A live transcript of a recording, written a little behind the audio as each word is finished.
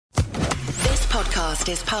podcast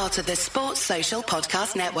is part of the Sports Social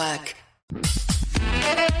Podcast Network.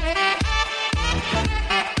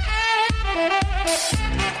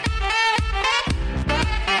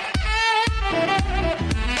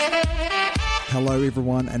 Hello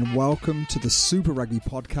everyone and welcome to the Super Rugby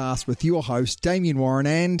podcast with your host Damien Warren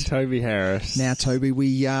and Toby Harris. Now Toby, we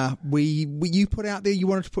you put out there, you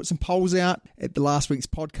wanted to put some polls out at the last week's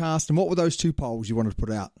podcast, and what were those two polls you wanted to put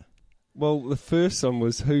out? Well, the first one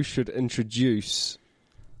was who should introduce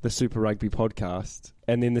the Super Rugby podcast,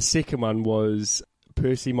 and then the second one was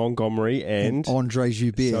Percy Montgomery and Andre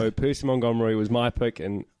Joubert. So Percy Montgomery was my pick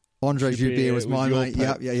and Andre Joubert was my mate.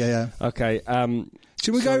 Pick. Yeah. Okay.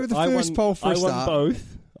 Should we go with the first poll for a start?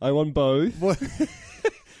 I won both.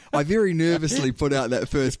 I very nervously put out that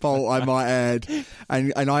first poll, I might add,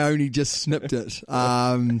 and I only just snipped it. So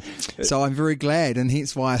I'm very glad, and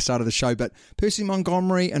hence why I started the show. But Percy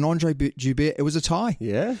Montgomery and Andre Joubert, it was a tie.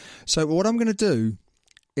 Yeah. So what I'm going to do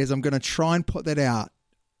is I'm going to try and put that out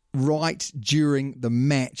right during the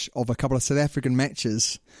match of a couple of South African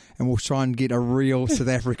matches, and we'll try and get a real South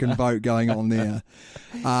African vote going on there,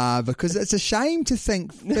 because it's a shame to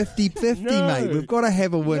think 50-50, No. mate. We've got to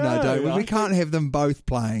have a winner, No, don't we? We can't have them both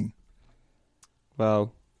playing.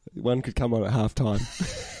 Well, one could come on at half time.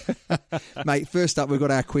 Mate, first up, we've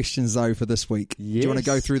got our questions, though, for this week. Yes. Do you want to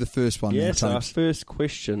go through the first one? Yes, then, our Tobes? first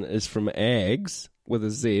question is from Ags with a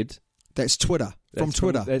Z. That's Twitter. From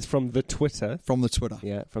Twitter. That's from the Twitter. From the Twitter.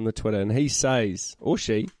 Yeah, from the Twitter. And he says, or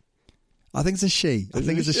she. I think it's a she. I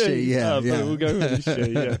think it's a she, yeah. But we'll go with a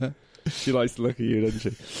she, yeah. She likes to look at you, doesn't she?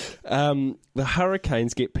 The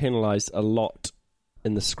Hurricanes get penalised a lot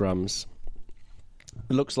in the scrums.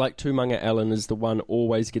 It looks like Tumunga Allen is the one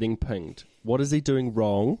always getting pinged. What is he doing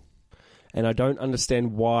wrong? And I don't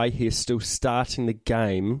understand why he's still starting the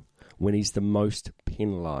game when he's the most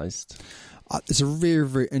penalised. It's a very,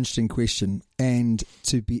 very interesting question, and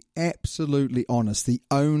to be absolutely honest, the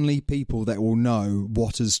only people that will know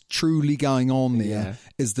what is truly going on there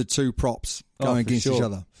is the two props going against each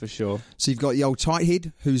other. For sure. So you've got the old tight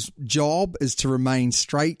head, whose job is to remain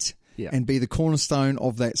straight and be the cornerstone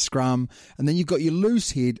of that scrum, and then you've got your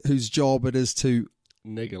loose head, whose job it is to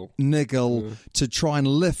niggle to try and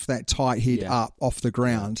lift that tight head up off the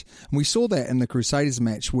ground. And we saw that in the Crusaders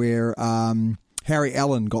match where Harry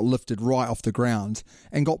Allen got lifted right off the ground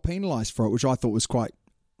and got penalised for it, which I thought was quite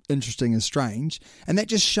interesting and strange. And that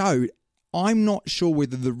just showed, I'm not sure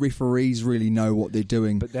whether the referees really know what they're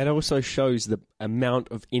doing. But that also shows the amount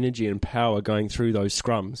of energy and power going through those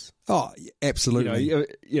scrums. Oh, absolutely.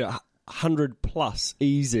 You know 100 plus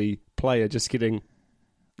easy player just getting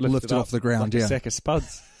lifted off the ground, like a sack of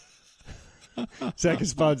spuds. Sack of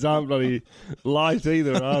spuds aren't bloody light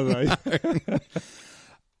either, are they?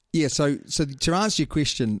 Yeah, so to answer your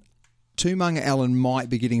question, Tumunga Allen might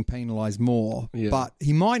be getting penalised more, but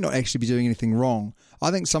he might not actually be doing anything wrong.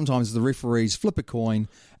 I think sometimes the referees flip a coin,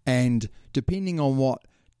 and depending on what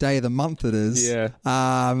day of the month it is,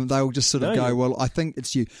 they'll just sort of go, well, I think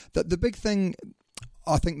it's you. The big thing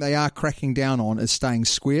I think they are cracking down on is staying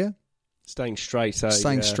square. Staying straight.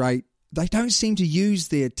 Staying straight. They don't seem to use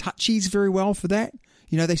their touchies very well for that.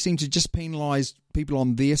 You know, they seem to just penalise people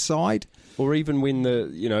on their side. Or even when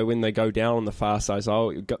when they go down on the far side,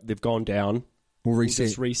 they've gone down. We'll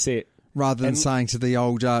just reset. Rather than saying to the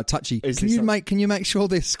old touchy, can you make sure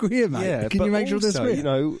they're square, mate? Yeah, can you make sure they're square? You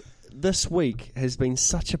know, this week has been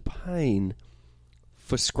such a pain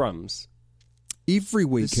for scrums. Every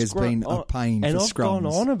week has been a pain for scrums. And I've gone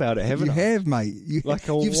on about it, haven't I? You have, mate.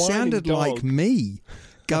 You've sounded like me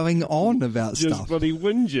going on about just stuff. Bloody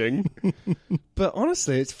whinging. But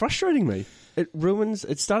honestly, it's frustrating me.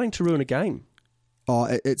 It's starting to ruin a game.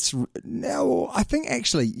 Oh, now I think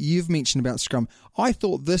actually you've mentioned about scrum. I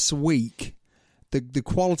thought this week the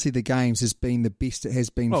quality of the games has been the best it has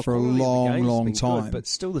been for a long time. Good, but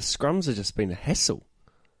still, the scrums have just been a hassle.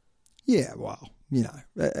 Yeah, well,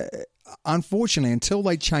 unfortunately, until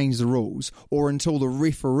they change the rules or until the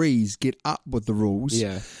referees get up with the rules,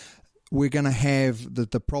 we're going to have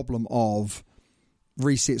the problem of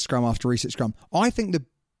reset scrum after reset scrum. I think the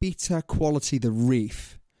better quality the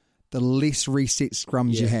ref, the less reset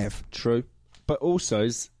scrums you have. True. But also,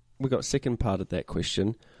 we got second part of that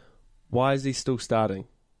question. Why is he still starting?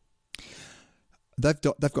 They've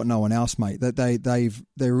got no one else, mate. They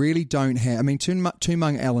really don't have. I mean,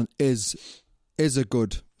 Tumunga Allen is a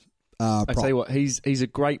good prop. I tell you what, he's a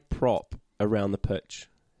great prop around the pitch.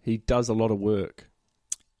 He does a lot of work.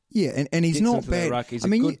 Yeah, and he's not bad. He's a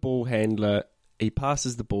good ball handler. He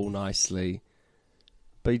passes the ball nicely,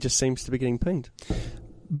 but he just seems to be getting pinged.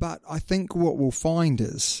 But I think what we'll find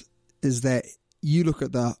is that you look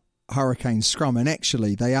at the Hurricanes scrum, and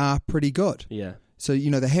actually they are pretty good. Yeah. So,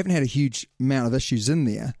 they haven't had a huge amount of issues in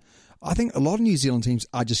there. I think a lot of New Zealand teams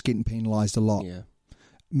are just getting penalised a lot. Yeah.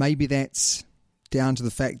 Maybe that's down to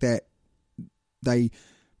the fact that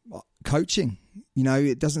coaching,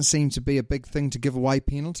 it doesn't seem to be a big thing to give away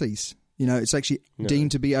penalties. It's actually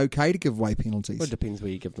deemed to be okay to give away penalties. Well, it depends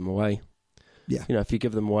where you give them away. Yeah. If you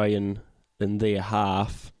give them away in their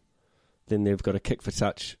half, then they've got to kick for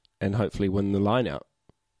touch and hopefully win the line out.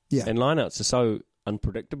 Yeah. And lineouts are so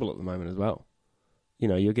unpredictable at the moment as well.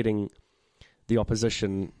 You're getting the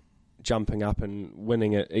opposition jumping up and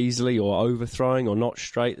winning it easily or overthrowing or not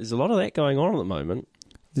straight. There's a lot of that going on at the moment.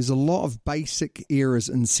 There's a lot of basic errors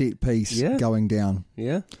in set piece going down.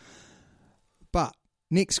 Yeah. But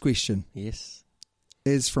next question. Yes.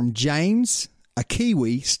 Is from James, a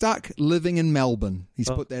Kiwi stuck living in Melbourne. He's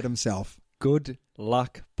put that himself. Good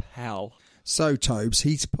luck, pal. So, Tobes,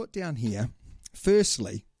 he's put down here,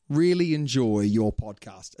 firstly, really enjoy your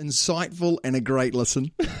podcast. Insightful and a great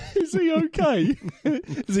listen. Is he okay?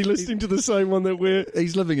 Is he listening to the same one that we're...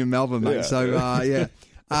 He's living in Melbourne, mate. Yeah. So, yeah.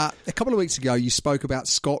 A couple of weeks ago, you spoke about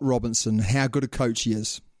Scott Robinson, how good a coach he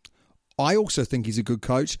is. I also think he's a good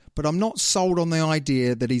coach, but I'm not sold on the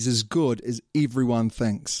idea that he's as good as everyone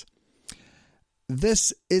thinks.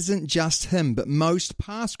 This isn't just him, but most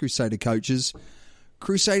past Crusader coaches.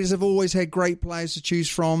 Crusaders have always had great players to choose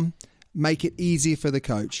from, make it easier for the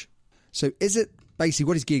coach. So is it, basically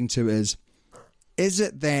what he's getting to is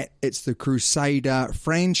it that it's the Crusader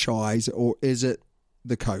franchise or is it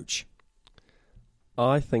the coach?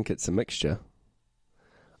 I think it's a mixture.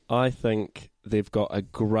 I think they've got a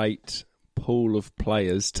great pool of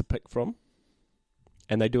players to pick from,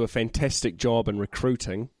 and they do a fantastic job in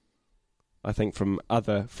recruiting, I think, from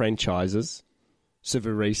other franchises.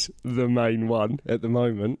 Super Rugby, the main one at the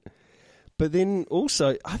moment. But then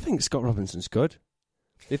also, I think Scott Robinson's good.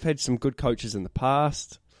 They've had some good coaches in the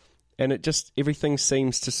past, and it just, everything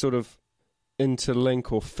seems to sort of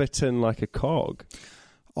interlink or fit in like a cog.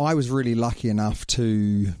 I was really lucky enough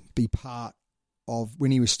to be part of,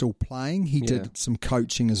 when he was still playing, he did some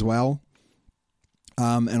coaching as well.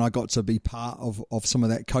 And I got to be part of some of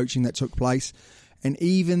that coaching that took place. And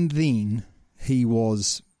even then, he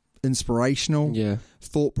was inspirational,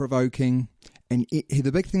 thought-provoking, and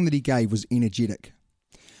the big thing that he gave was energetic.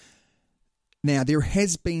 Now, there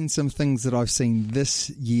has been some things that I've seen this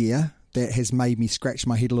year that has made me scratch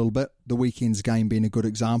my head a little bit, the weekend's game being a good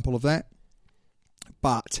example of that.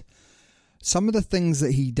 But some of the things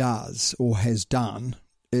that he does or has done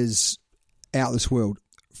is out of this world.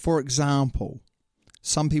 For example,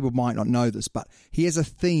 some people might not know this, but he has a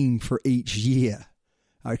theme for each year,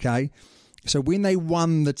 okay? So when they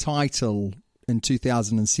won the title in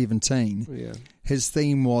 2017, his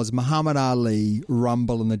theme was Muhammad Ali,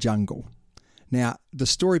 Rumble in the Jungle. Now,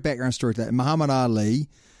 the background story to that, Muhammad Ali,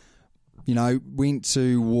 went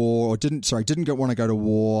to war, or didn't want to go to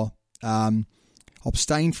war,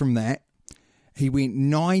 abstained from that. He went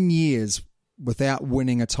 9 years without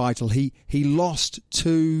winning a title. He lost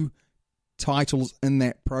 2 titles in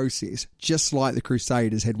that process, just like the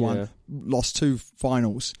Crusaders had won, lost 2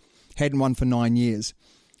 finals, hadn't won for 9 years.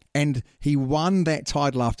 And he won that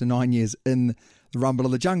title after 9 years in the Rumble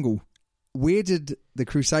of the Jungle. Where did the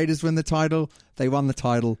Crusaders win the title? They won the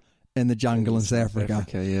title in the jungle in South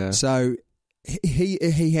Africa. So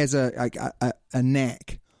he has a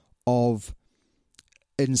knack of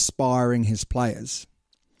inspiring his players.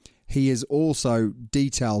 He is also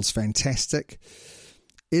details fantastic.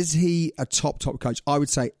 Is he a top coach? I would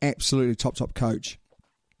say absolutely top coach.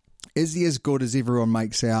 Is he as good as everyone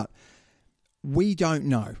makes out? We don't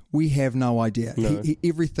know. We have no idea. No.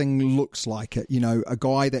 Everything looks like it. A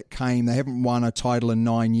guy that came, they haven't won a title in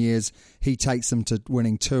 9 years. He takes them to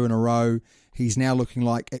winning 2 in a row. He's now looking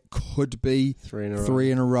like it could be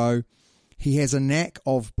 3 in a row. He has a knack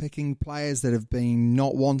of picking players that have been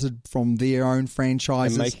not wanted from their own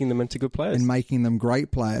franchises. And making them into good players. And making them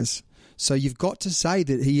great players. So you've got to say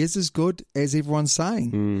that he is as good as everyone's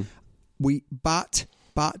saying. But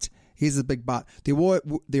here's the big but.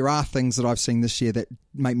 There are things that I've seen this year that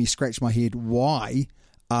make me scratch my head. Why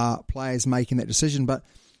are players making that decision? But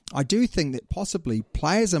I do think that possibly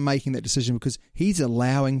players are making that decision because he's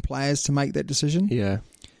allowing players to make that decision. Yeah.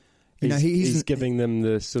 He's giving them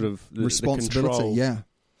the sort of the responsibility. The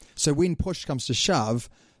So when push comes to shove,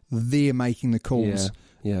 they're making the calls.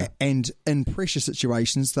 Yeah. And in pressure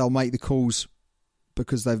situations, they'll make the calls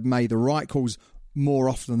because they've made the right calls more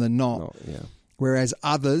often than not. Whereas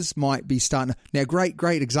others might be starting. Now,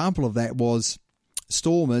 great example of that was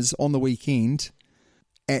Stormers on the weekend.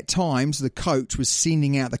 At times, the coach was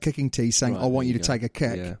sending out the kicking tee saying, I want you to take a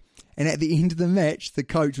kick. Yeah. And at the end of the match, the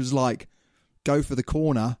coach was like, go for the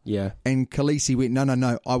corner. Yeah. And Khaleesi went,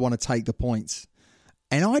 no, I want to take the points.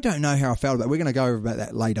 And I don't know how I felt about it. We're going to go over about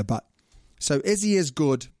that later. But so is he as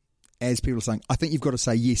good as people are saying? I think you've got to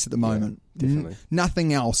say yes at the moment. Yeah, definitely.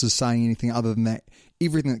 Nothing else is saying anything other than that.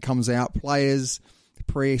 Everything that comes out, players,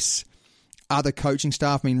 press, other coaching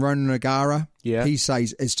staff. I mean, Ronan O'Gara, he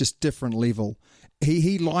says it's just different level.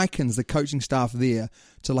 He likens the coaching staff there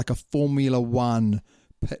to like a Formula One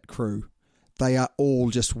pit crew. They are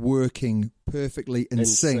all just working perfectly in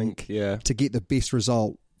sync to get the best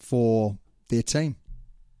result for their team.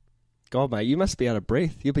 God, mate, you must be out of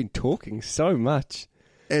breath. You've been talking so much.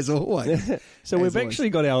 As always. So we've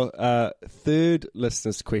actually got our third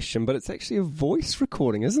listener's question, but it's actually a voice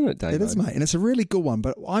recording, isn't it, Dave? It is, mate, and it's a really good one,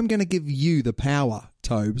 but I'm going to give you the power,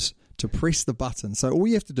 Tobes, to press the button. So all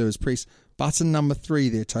you have to do is press button number 3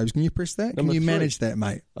 there, Tobes. Can you press that? Can you manage that,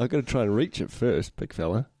 mate? I've got to try and reach it first, big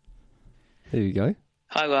fella. There you go.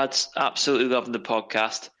 Hi, lads. Absolutely loving the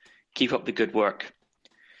podcast. Keep up the good work.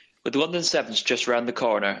 With the London Sevens just round the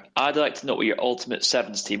corner, I'd like to know what your ultimate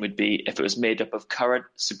Sevens team would be if it was made up of current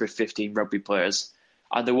Super 15 rugby players.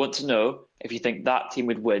 And I want to know if you think that team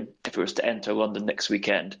would win if it was to enter London next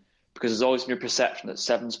weekend, because there's always been a perception that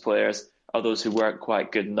Sevens players are those who weren't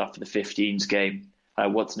quite good enough for the 15s game. I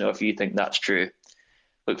want to know if you think that's true.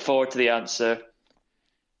 Look forward to the answer.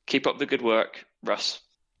 Keep up the good work, Russ.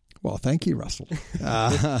 Well, thank you, Russell.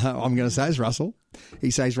 I'm going to say it's Russell.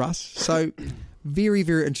 He says Russ. So, very,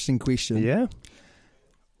 very interesting question. Yeah.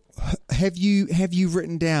 Have you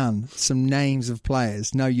written down some names of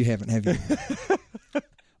players? No, you haven't, have you?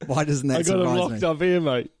 Why doesn't that surprise me? I got them locked up here,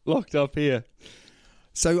 mate. Locked up here.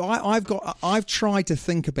 So I've tried to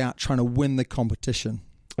think about trying to win the competition.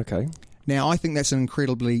 Okay. Now, I think that's an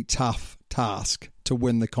incredibly tough task to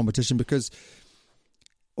win the competition because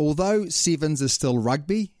although Sevens is still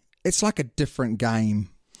rugby, it's like a different game.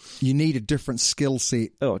 You need a different skill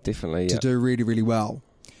set definitely, to do really, really well.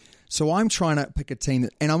 So I'm trying to pick a team,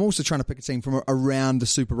 and I'm also trying to pick a team from around the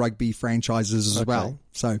Super Rugby franchises as well.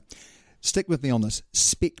 So stick with me on this.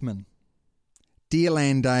 Speckman,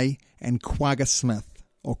 Dearlande, and Quagga Smith.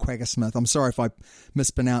 I'm sorry if I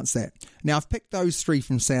mispronounced that. Now, I've picked those 3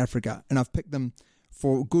 from South Africa, and I've picked them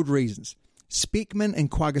for good reasons. Speckman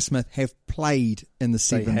and Quagga Smith have played in the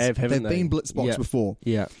Sevens. They've been Blitzbox before.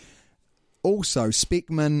 Yeah. Also,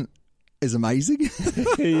 Speckman is amazing.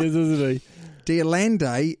 He is, isn't he?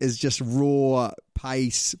 Dearlande is just raw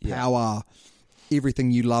pace, power, everything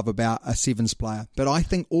you love about a Sevens player. But I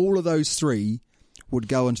think all of those 3 would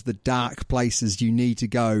go into the dark places you need to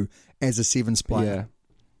go as a Sevens player.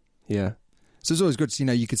 Yeah. So it's always good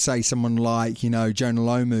to, you could say someone like, Jonah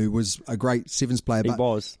Lomu was a great Sevens player.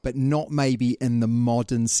 But not maybe in the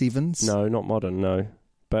modern Sevens. No, not modern, no.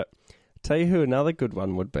 But tell you who another good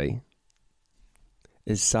one would be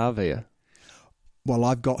is Savia. Well,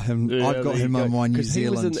 I've got him. I've got him on my New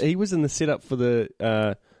Zealand. He was in the setup for the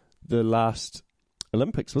last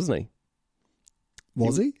Olympics, wasn't he?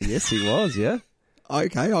 Was he? Yes, he was. Yeah.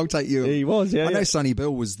 Okay, I'll take you. He was. Yeah. I know Sonny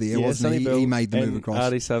Bill was there, wasn't he? He made the move across.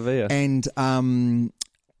 Ardie Savia and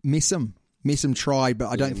Messam tried, but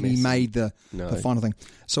I don't think he made the final thing.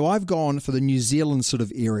 So I've gone for the New Zealand sort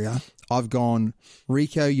of area. I've gone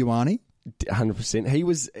Rico Ioane.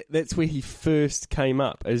 100%. That's where he first came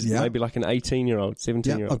up as maybe like an 18-year-old,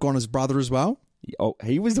 17-year-old. I've gone his brother as well. Oh,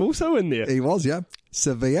 he was also in there. He was, yeah.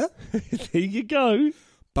 Sevilla. There you go.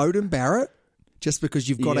 Bowden Barrett, just because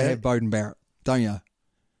you've got to have Bowden Barrett, don't you?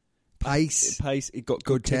 Pace. He got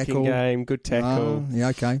good tackle game, good tackle. Yeah,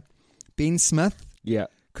 okay. Ben Smith. Yeah.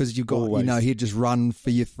 Because you've got, he'd just run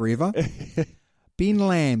for you forever. Ben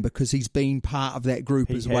Lamb, because he's been part of that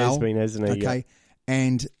group as well. He has been, hasn't he? Okay. Yeah.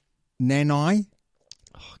 And Nanai,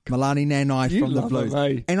 Malani Nanai from the Blues.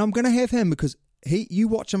 Him, and I'm going to have him because you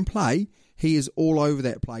watch him play, he is all over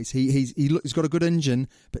that place. He's got a good engine,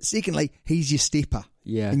 but secondly, he's your stepper.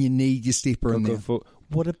 Yeah. And you need your stepper in there.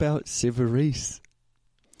 What about Severis?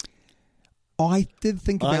 I did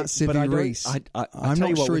think about Severis. I'm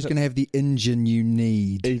not sure he's going to have the engine you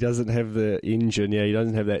need. He doesn't have the engine, he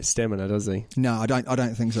doesn't have that stamina, does he? No, I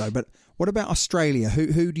don't think so. But what about Australia?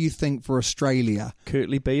 Who do you think for Australia?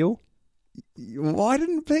 Curtly Beale? Well, I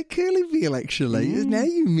didn't pick Curly Beale, actually. Now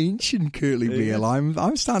you mentioned Curly Beale,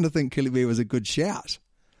 I'm starting to think Curly Beale was a good shout.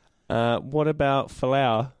 What about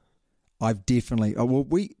Falau? I've definitely...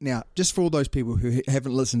 now, just for all those people who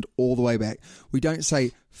haven't listened all the way back, we don't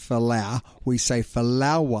say Falau, we say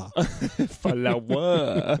Falawa.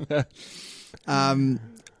 Falawa.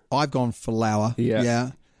 I've gone Falawa.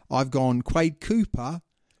 Yeah. I've gone Quade Cooper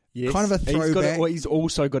Yes. Kind of a throwback. He's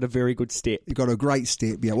also got a very good step. He got a great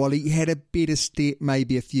step, yeah. Well, he had a better step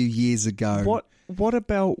maybe a few years ago. What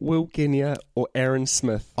about Will Genia or Aaron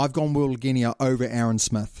Smith? I've gone Will Genia over Aaron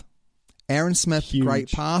Smith. Aaron Smith, Huge.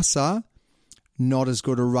 great passer, not as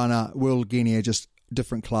good a runner. Will Genia, just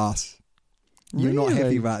different class. You're not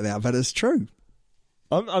happy about that, but it's true.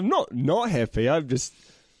 I'm not happy. I'm just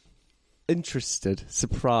interested,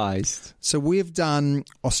 surprised. So we've done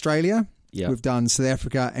Australia, we've done South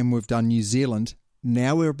Africa, and we've done New Zealand.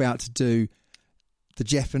 Now we're about to do the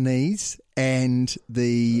Japanese and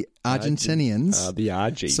the Argentinians. The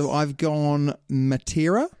Argies. So I've gone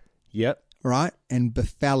Matera, Yep. right, and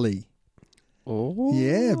Bafali. Oh.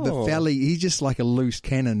 Yeah, Bafali, he's just like a loose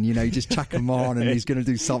cannon, you just chuck him on and he's going to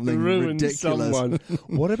do something Ruin ridiculous. Someone.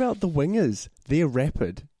 What about the wingers? They're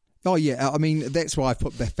rapid. Oh, yeah, I mean, that's why I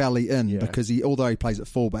put Bafali in, because although he plays at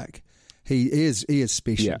fullback, he is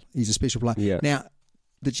special. Yeah. He's a special player. Yeah. Now,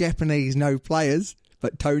 the Japanese, no players,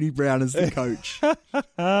 but Tony Brown is the coach.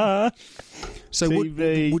 So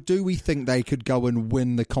do we think they could go and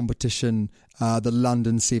win the competition, the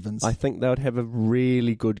London Sevens? I think they would have a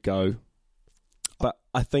really good go. But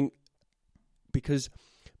I think because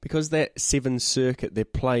that Sevens circuit, they're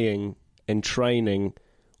playing and training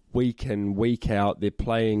week in, week out, they're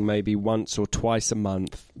playing maybe once or twice a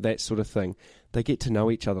month, that sort of thing. They get to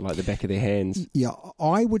know each other like the back of their hands. Yeah,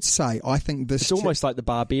 I would say, I think this... It's almost like the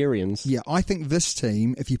Barbarians. Yeah, I think this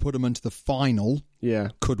team, if you put them into the final,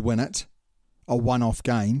 could win it. A one-off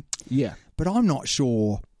game. Yeah. But I'm not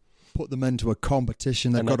sure... Put them into a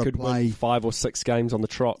competition. They've got to play win 5 or 6 games on the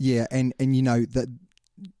trot. Yeah, and that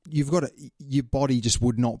you've got to, your body just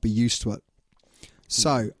would not be used to it.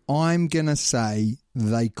 So I'm gonna say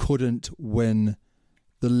they couldn't win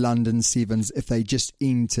the London Sevens if they just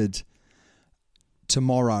entered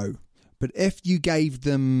tomorrow. But if you gave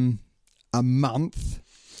them a month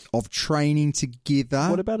of training together,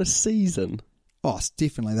 what about a season? Oh,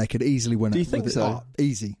 definitely they could easily win it. Do you think so? Oh,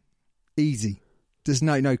 easy. There's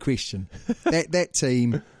no question. that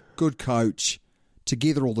team, good coach,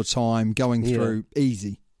 together all the time, going through,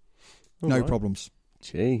 easy. No problems.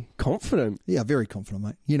 Gee, confident. Yeah, very confident,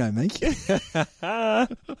 mate. You know me.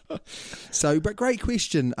 But great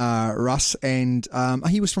question, Russ. And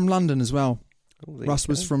he was from London as well. Russ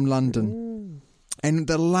was from London. And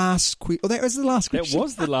the last question... that was the last question. That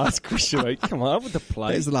was the last question, mate. Come on with the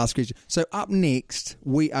play. That is the last question. So up next,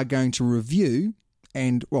 we are going to review...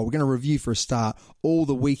 And, we're going to review for a start all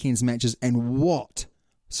the weekend's matches and what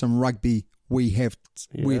some rugby we've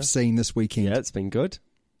seen this weekend. Yeah, it's been good.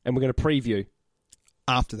 And we're going to preview.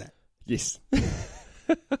 After that. Yes.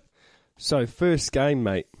 So, first game,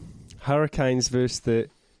 mate. Hurricanes versus the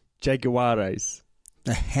Jaguares.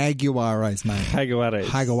 The Jaguares, mate.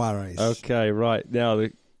 Jaguares. Okay, right. Now,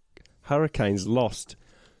 the Hurricanes lost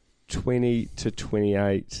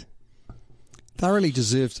 20-28. Thoroughly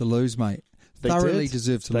deserved to lose, mate.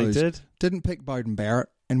 Deserved to lose. They did. Didn't pick Beauden Barrett,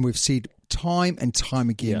 and we've said time and time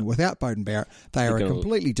again, without Beauden Barrett, they are a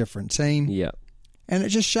completely different team. Yeah. And it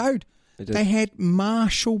just showed. They had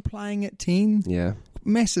Marshall playing at 10. Yeah.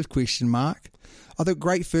 Massive question mark. I thought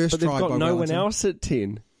great first try by But they've got no Wellington. one else at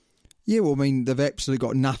 10. Yeah, well, I mean, they've absolutely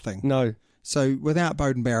got nothing. No. So without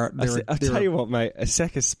Beauden Barrett... I'll tell you what, mate, a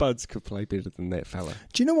sack of Spuds could play better than that fella.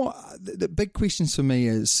 Do you know what? The big question for me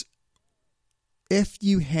is, if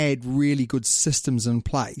you had really good systems in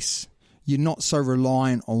place, you're not so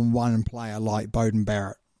reliant on one player like Beauden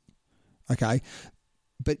Barrett. Okay?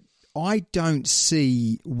 But I don't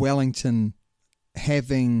see Wellington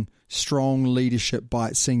having strong leadership by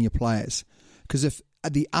its senior players. Because if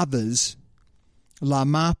the others,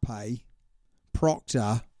 Lamape,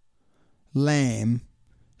 Proctor, Lamb,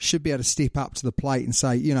 should be able to step up to the plate and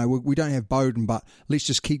say, we don't have Beauden, but let's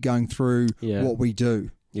just keep going through what we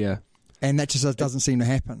do. Yeah. And that just doesn't seem to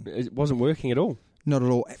happen. It wasn't working at all. Not at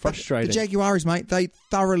all. Frustrating. But the Jaguares, mate, they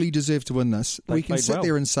thoroughly deserve to win this. They we can sit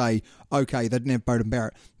there and say, okay, they didn't have Beauden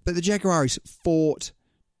Barrett. But the Jaguares fought.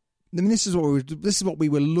 I mean, this is what we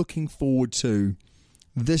were looking forward to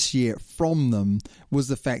this year from them, was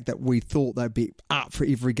the fact that we thought they'd be up for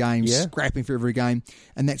every game, scrapping for every game.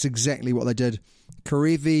 And that's exactly what they did.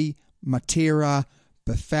 Karevi, Matera,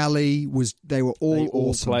 Bafali, they were all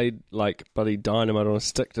awesome. Played like bloody dynamite on a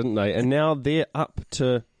stick, didn't they? And now they're up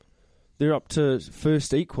to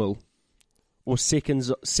first equal or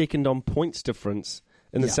second on points difference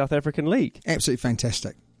in the South African League. Absolutely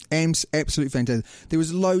fantastic. Absolutely fantastic. There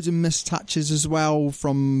was loads of missed touches as well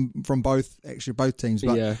from both teams,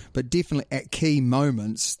 but definitely at key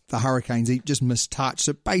moments the Hurricanes just missed touch.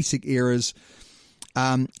 So basic errors.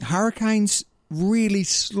 Hurricanes really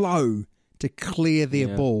slow to clear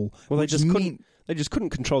their ball. Well, they just They just couldn't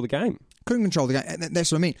control the game. Couldn't control the game. And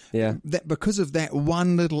that's what I mean. Yeah. That because of that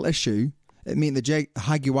one little issue, it meant the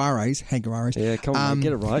Jaguares. Yeah, come on, mate,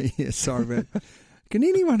 get it right. Yeah, sorry, man. Can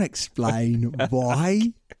anyone explain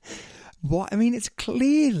why? Why? I mean, it's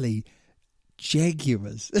clearly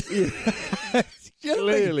Jaguars.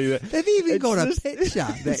 Clearly, they've even got a picture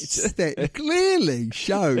that clearly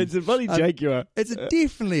shows it's a bloody Jaguar. It's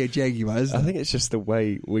definitely a Jaguar, isn't it? I think it's just the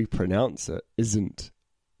way we pronounce it isn't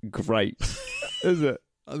great, is it?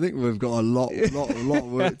 I think we've got a lot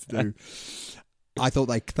of work to do. I thought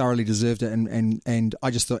they thoroughly deserved it, and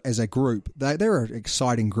I just thought as a group, they're an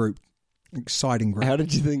exciting group. Exciting group. How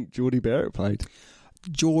did you think Geordie Barrett played?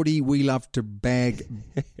 Geordie, we love to bag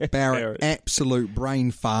Barrett absolute brain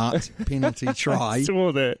fart penalty try. I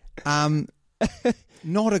saw that.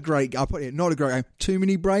 Not a great. I put it. Not a great game. Too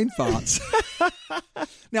many brain farts.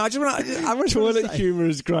 Now I want to Toilet humour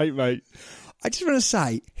is great, mate. I just want to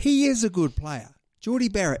say he is a good player. Geordie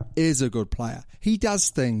Barrett is a good player. He does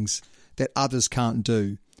things that others can't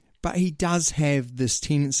do. But he does have this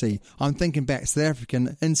tendency. I'm thinking back, South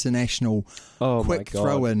African international quick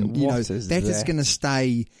throw in. You know, that is going to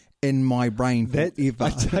stay in my brain forever. I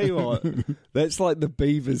tell you what, that's like the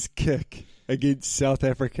Beavers' kick against South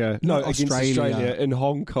Africa. Against Australia in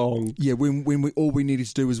Hong Kong. Yeah, when we all we needed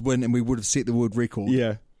to do was win, and we would have set the world record.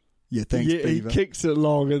 Yeah, thanks, Beaver. He kicks it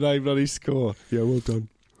long, and they bloody score. Yeah, well done.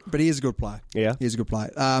 But he is a good player. Yeah. He is a good player.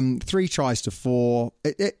 3 tries to 4.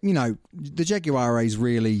 You know, the Jaguares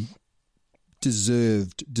really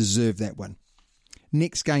deserved that win.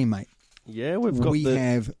 Next game, mate. Yeah, we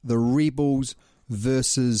have the Rebels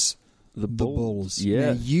versus the Bulls. Yeah.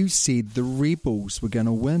 Now, you said the Rebels were going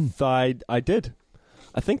to win. I did.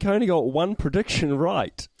 I think I only got one prediction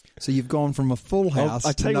right. So you've gone from a full house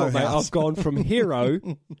I tell to you no what, mate, house. I've gone from hero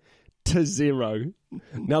to 0.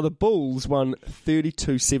 Now, the Bulls won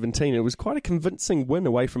 32-17. It was quite a convincing win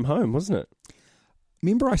away from home, wasn't it?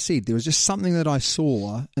 Remember I said there was just something that I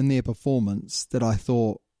saw in their performance that I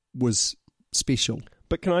thought was special.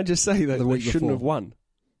 But can I just say that they shouldn't have won?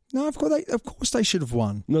 No, of course they should have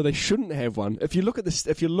won. No, they shouldn't have won. If you look at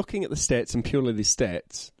if you're looking at the stats and purely the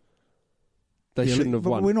stats, they shouldn't have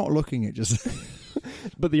won. We're not looking at just...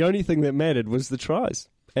 But the only thing that mattered was the tries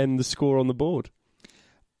and the score on the board.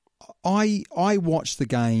 I watched the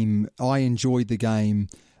game. I enjoyed the game.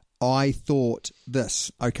 I thought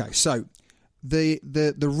this. Okay, so the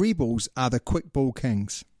Rebels are the quick ball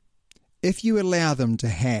kings. If you allow them to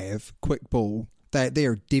have quick ball,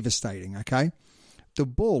 they're devastating, okay? The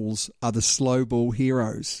Bulls are the slow ball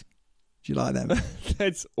heroes. Do you like that?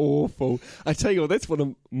 That's awful. I tell you what, that's one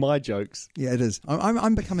of my jokes. Yeah, it is.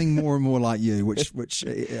 I'm becoming more and more like you, which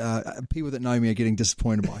people that know me are getting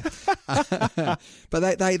disappointed by.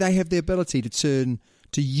 But they have the ability to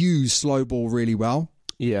use slow ball really well.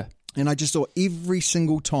 Yeah. And I just thought every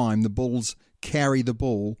single time the Bulls carry the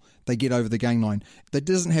ball, they get over the game line. That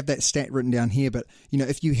doesn't have that stat written down here, but you know,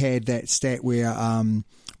 if you had that stat where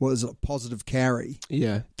what is it, positive carry,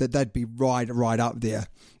 yeah, that'd be right up there.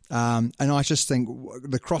 And I just think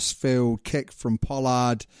the crossfield kick from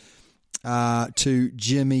Pollard to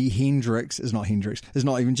Jimmy Hendricks is not Hendricks. It's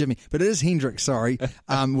not even Jimmy, but it is Hendricks. Sorry,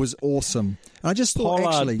 was awesome. And I just thought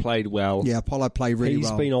Pollard played well. Yeah, Pollard played really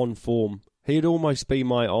well. He's been on form. He'd almost be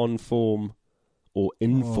my on form or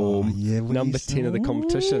in form number 10 of the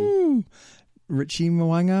competition. Richie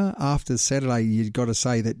Mwanga, after Saturday, you've got to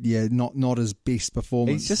say that, not his best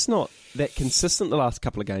performance. He's just not that consistent the last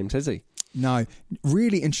couple of games, has he? No.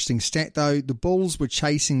 Really interesting stat, though. The Bulls were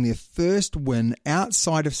chasing their first win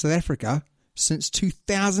outside of South Africa since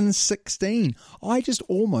 2016. I just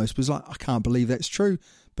almost was like, I can't believe that's true.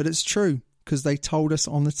 But it's true, because they told us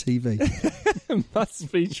on the TV. Must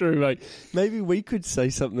be true, mate. Maybe we could say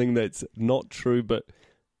something that's not true, but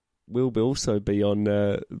we'll also be on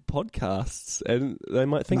podcasts, and they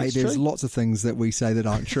might think it's true. There's lots of things that we say that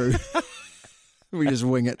aren't true. We just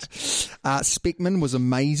wing it. Speckman was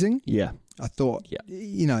amazing. Yeah. I thought,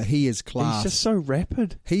 he is class. He's just so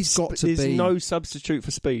rapid. There's no substitute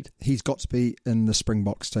for speed. He's got to be in the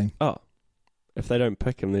Springboks team. Oh. If they don't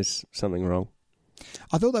pick him, there's something wrong.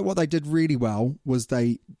 I thought that what they did really well was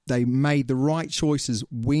they made the right choices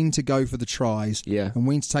when to go for the tries and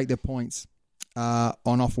when to take their points on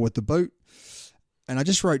offer with the boot. And I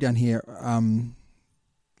just wrote down here,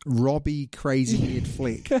 Robbie Crazy Head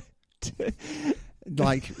Fleck.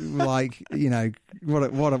 like what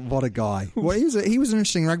a guy. Well, he was an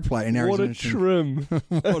interesting rugby player. And what a trim.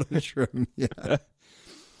 What a trim, yeah.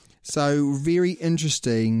 So very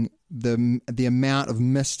interesting. The amount of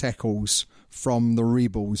missed tackles from the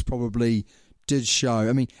Rebels probably did show.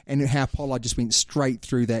 I mean, and how Pollard just went straight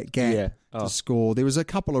through that gap to score. There was a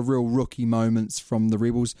couple of real rookie moments from the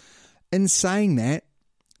Rebels. In saying that,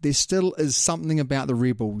 there still is something about the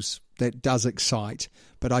Rebels that does excite.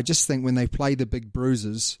 But I just think when they play the big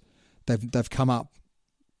bruisers, they've come up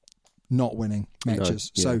not winning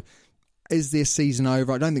matches. No, yeah. So is their season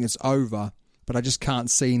over? I don't think it's over, but I just can't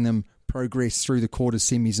see them progress through the quarters,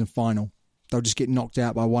 semis and final. They'll just get knocked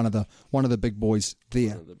out by one of the big boys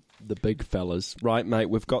there. The big fellas. Right, mate,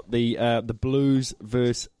 we've got the Blues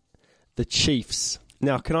versus the Chiefs.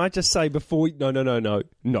 Now, can I just say before... No, you're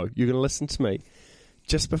going to listen to me.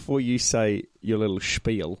 Just before you say your little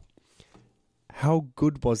spiel, how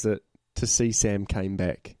good was it to see Sam came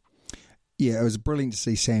back? Yeah, it was brilliant to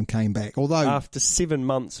see Sam came back. Although after 7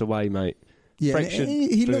 months away, mate. Yeah, fractured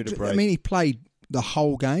vertebrae. He played the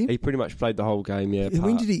whole game. He pretty much played the whole game, yeah.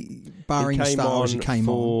 When did he, barring the start, he came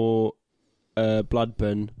on for blood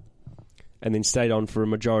bin, and then stayed on for a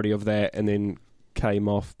majority of that, and then came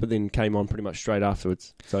off, but then came on pretty much straight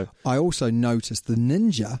afterwards. So I also noticed the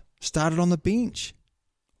Ninja started on the bench.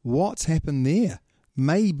 What's happened there?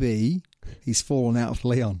 Maybe he's fallen out with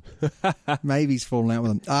Leon. Maybe he's fallen out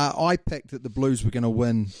with him. I picked that the Blues were going to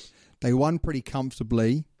win. They won pretty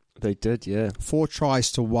comfortably. They did, yeah. 4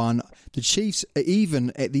 tries to 1. The Chiefs,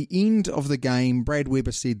 even at the end of the game, Brad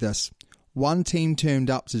Weber said this, one team turned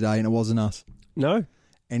up today and it wasn't us. No.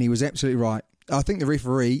 And he was absolutely right. I think the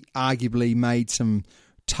referee arguably made some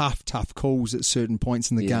tough calls at certain points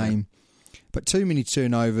in the game. But too many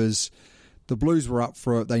turnovers. The Blues were up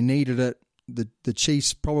for it. They needed it. The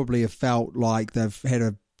Chiefs probably have felt like they've had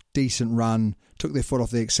a decent run, took their foot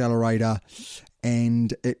off the accelerator,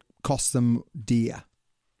 and it cost them dear.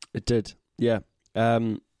 It did, yeah.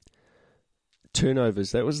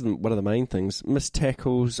 Turnovers, that was one of the main things. Missed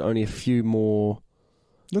tackles, only a few more.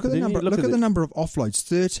 Look at the number. Look at the number of offloads.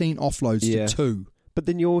 13 offloads to 2. But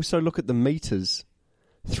then you also look at the meters.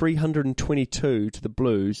 322 to the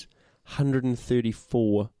Blues,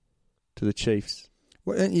 134 to the Chiefs.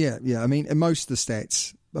 Well, yeah. I mean, in most of the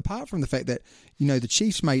stats, apart from the fact that, the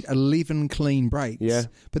Chiefs made 11 clean breaks. Yeah.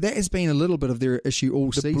 But that has been a little bit of their issue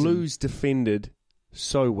all season. The Blues defended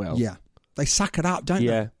so well. Yeah. They suck it up, don't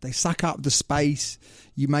they? They suck up the space.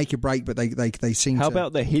 You make a break, but they seem to... How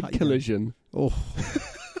about the head collision? Oh.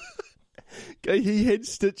 He had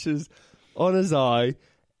stitches on his eye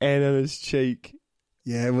and on his cheek.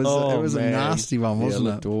 Yeah, it was a nasty one, wasn't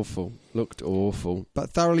it? Looked awful. But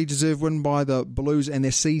thoroughly deserved win by the Blues, and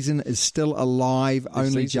their season is still alive.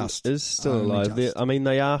 Is still alive.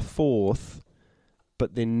 They are 4th,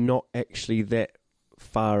 but they're not actually that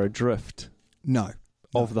far adrift. No.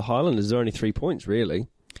 Of the Highlanders. They're only 3 points, really.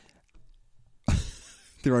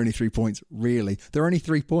 They're only 3 points, really. They're only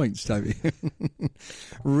 3 points, Toby.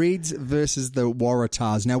 Reds versus the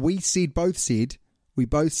Waratahs. Now, we both said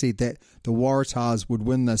that the Waratahs would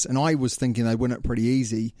win this, and I was thinking they'd win it pretty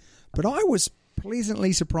easy. But I was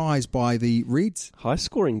pleasantly surprised by the Reds.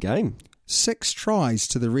 High-scoring game. 6 tries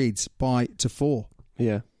to the Reds to 4.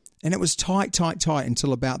 Yeah. And it was tight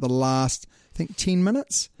until about the last, I think, 10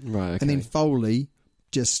 minutes. Right, okay. And then Foley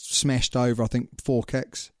just smashed over, I think, 4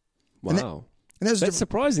 kicks. Wow. That's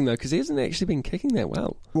surprising, though, because he hasn't actually been kicking that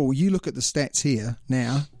well. Well, you look at the stats here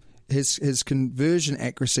now. His conversion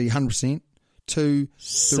accuracy, 100%. To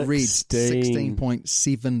the Reds,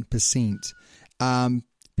 16.7%.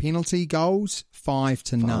 Penalty goals, 5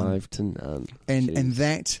 to none. 5 to none. And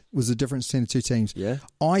that was the difference between the two teams. Yeah.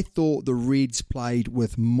 I thought the Reds played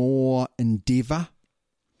with more endeavour,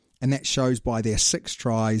 and that shows by their 6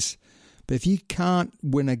 tries. But if you can't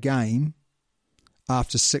win a game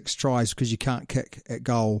after 6 tries because you can't kick at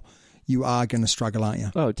goal, you are going to struggle, aren't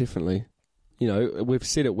you? Oh, definitely. We've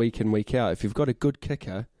said it week in, week out. If you've got a good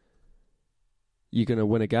kicker, you're going to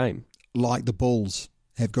win a game. Like the Bulls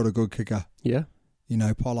have got a good kicker. Yeah.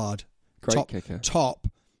 Pollard. Great kicker. Top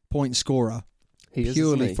point scorer. He is,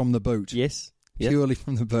 purely from the boot. Yes. Purely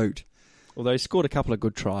from the boot. Although he scored a couple of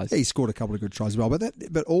good tries. Yeah, he scored a couple of good tries as well.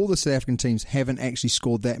 But all the South African teams haven't actually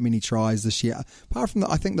scored that many tries this year. Apart from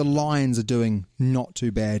I think the Lions are doing not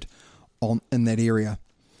too bad in that area.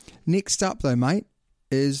 Next up, though, mate,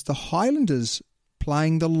 is the Highlanders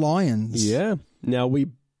playing the Lions. Yeah. Now,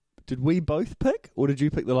 did we both pick, or did you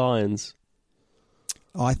pick the Lions?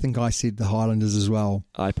 I think I said the Highlanders as well.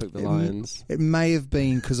 I picked the Lions. It may have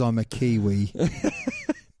been because I'm a Kiwi.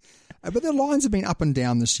 But the Lions have been up and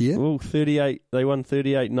down this year. Well, 38. They won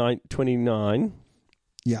 38-29.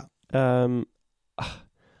 Yeah.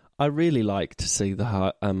 I really like to see the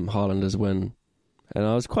Highlanders win, and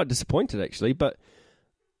I was quite disappointed actually. But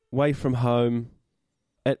away from home,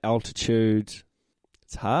 at altitude,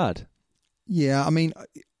 it's hard. Yeah, I mean,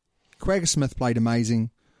 Quagga Smith played amazing.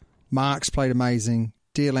 Marks played amazing.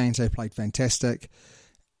 Diolante played fantastic.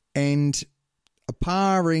 And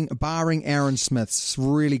barring Aaron Smith's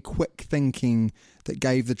really quick thinking that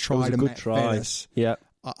gave the try to Matt Faddis, yeah,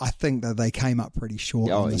 I think that they came up pretty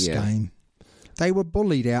short in this game. They were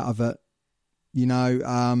bullied out of it.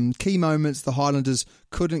 Key moments, the Highlanders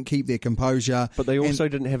couldn't keep their composure. But they also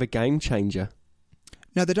didn't have a game changer.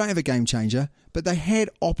 No, they don't have a game changer, but they had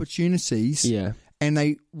opportunities, and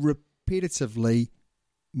they repetitively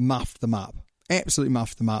muffed them up. Absolutely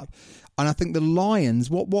muffed them up. And I think the Lions,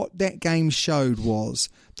 what that game showed was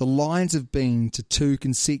the Lions have been to 2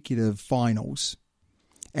 consecutive finals,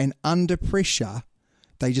 and under pressure,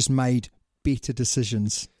 they just made better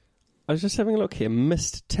decisions. I was just having a look here.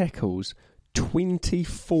 Missed tackles,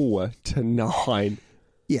 24-9.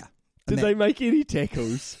 Yeah. Did they make any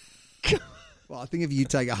tackles? Well, I think if you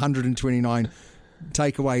take 129,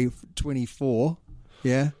 take away 24,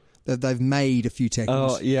 they've made a few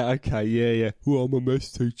tackles. Oh, yeah, okay, yeah. Well, I'm a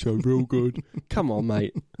maths teacher, real good. Come on,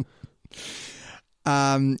 mate.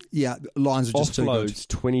 Lions are just offloads,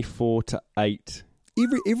 too good. 24-8.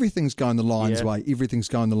 Everything's going the Lions' way. Everything's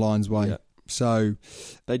going the Lions' way. Yeah. So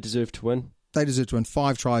they deserve to win. They deserve to win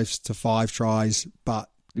 5 tries to 5 tries, but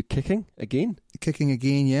kicking again,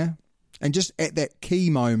 yeah. And just at that key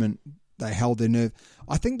moment, they held their nerve.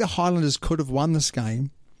 I think the Highlanders could have won this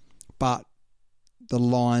game, but the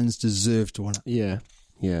Lions deserve to win it.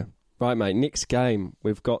 Yeah. Right, mate. Next game,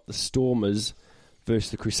 we've got the Stormers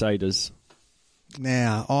versus the Crusaders.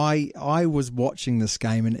 Now, I was watching this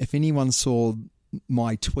game, and if anyone saw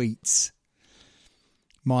my tweets,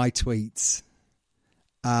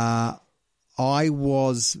 I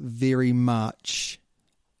was very much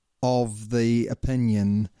of the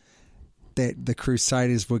opinion that the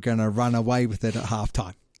Crusaders were going to run away with it at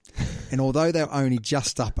halftime. And although they were only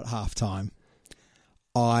just up at halftime,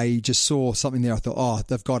 I just saw something there. I thought,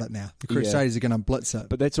 they've got it now. The Crusaders are going to blitz it.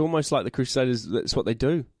 But that's almost like the Crusaders, that's what they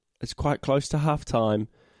do. It's quite close to halftime,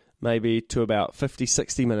 maybe to about 50,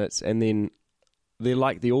 60 minutes, and then they're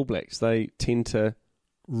like the All Blacks. They tend to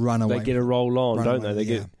run away. They get a roll on, don't they? They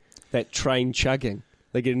get that train chugging.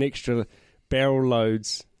 They get an extra barrel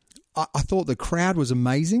loads. I thought the crowd was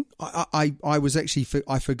amazing. I was actually,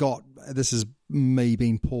 I forgot, this is me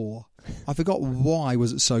being poor. I forgot why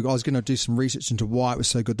was it so good. I was going to do some research into why it was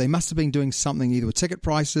so good. They must have been doing something either with ticket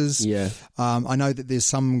prices. Yeah. I know that there's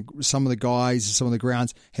some of the guys, some of the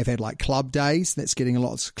grounds have had like club days. That's getting a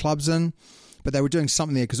lot of clubs in. But they were doing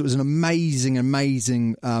something there because it was an amazing,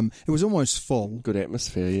 it was almost full. Good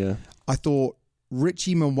atmosphere, yeah. I thought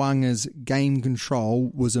Richie Mwanga's game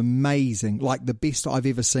control was amazing, like the best I've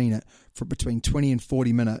ever seen it, for between 20 and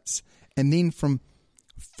 40 minutes. And then from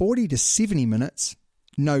 40 to 70 minutes,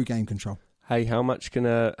 no game control. Hey, how much can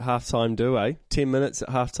a halftime do, eh? 10 minutes at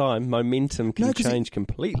halftime, momentum can change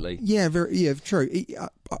completely. Yeah, true.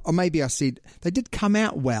 Or maybe I said they did come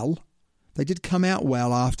out well. They did come out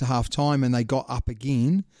well after halftime, and they got up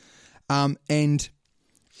again. And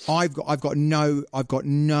I've got no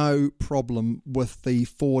problem with the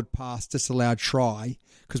forward pass disallowed try,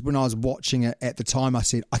 because when I was watching it at the time, I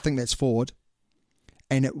said I think that's forward,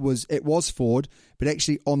 and it was forward. But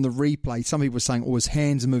actually, on the replay, some people were saying, his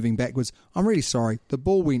hands are moving backwards. I'm really sorry. The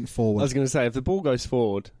ball went forward. I was going to say, if the ball goes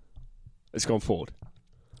forward, it's gone forward.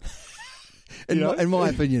 In my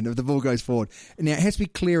opinion, if the ball goes forward. Now, it has to be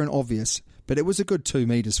clear and obvious, but it was a good 2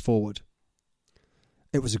 metres forward.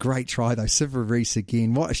 It was a great try, though. Super Rugby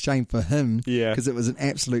again. What a shame for him, because it was an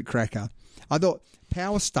absolute cracker. I thought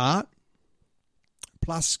power start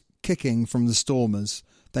plus kicking from the Stormers,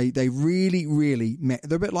 they really,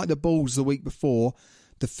 they're a bit like the Bulls the week before.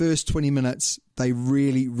 The first 20 minutes, they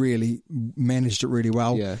really, managed it really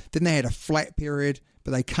well. Yeah. Then they had a flat period,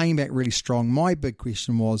 but they came back really strong. My big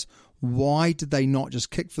question was, why did they not just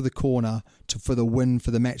kick for the corner for the win for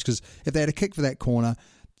the match? Because if they had a kick for that corner,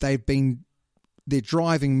 their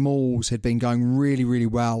driving mauls had been going really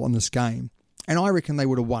well on this game. And I reckon they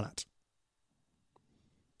would have won it.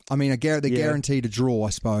 I mean, they're guaranteed a draw, I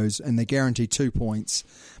suppose, and they're guaranteed 2 points.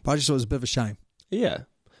 But I just thought it was a bit of a shame. Yeah.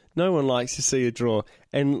 No one likes to see a draw.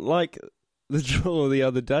 And like the draw the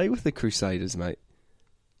other day with the Crusaders, mate.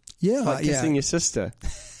 Yeah. Like kissing your sister.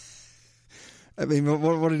 I mean,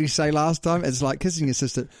 what did he say last time? It's like kissing your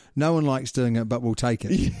sister. No one likes doing it, but we'll take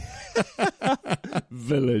it.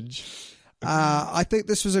 Village. I think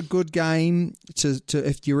this was a good game to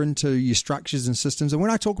if you're into your structures and systems. And when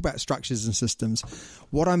I talk about structures and systems,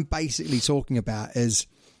 what I'm basically talking about is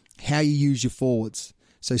how you use your forwards.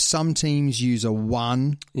 So some teams use a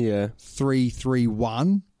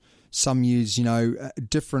 1-3-3-1. Some use, a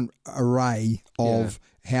different array of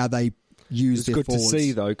how they use their forwards. It's good to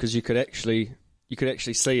see, though, because you could actually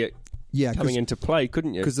see it coming into play,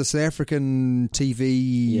 couldn't you? Because the South African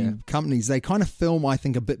TV companies, they kind of film, I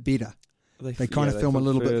think, a bit better. They kind of film a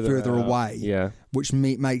little bit further away, which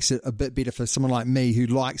makes it a bit better for someone like me who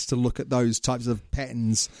likes to look at those types of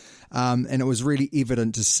patterns. And it was really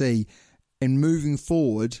evident to see. And moving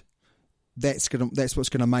forward, that's what's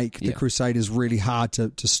going to make the Crusaders really hard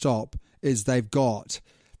to stop, is they've got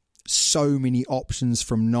so many options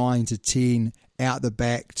from 9 to 10, out the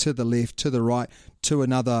back, to the left, to the right, to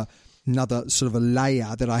another sort of a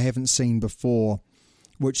layer that I haven't seen before,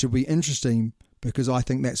 which will be interesting because I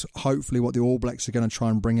think that's hopefully what the All Blacks are going to try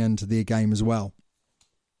and bring into their game as well.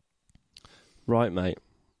 Right, mate.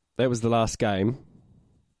 That was the last game.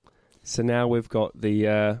 So now we've got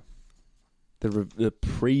the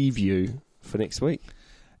preview for next week.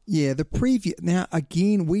 Yeah, the preview. Now,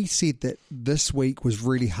 again, we said that this week was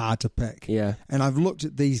really hard to pick. Yeah. And I've looked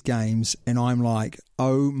at these games and I'm like,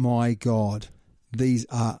 oh my God, these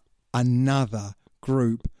are another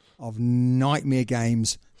group of nightmare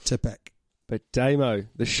games to pick. But Damo,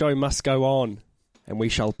 the show must go on and we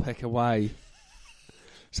shall pick away.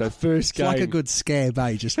 So first game. It's like a good scab,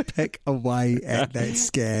 eh? Just pick away at that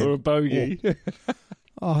scab. Or a bogey.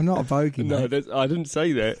 Oh, not a bogey, No, mate. I didn't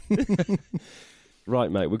say that.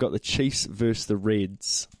 Right, mate, we've got the Chiefs versus the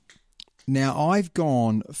Reds. Now, I've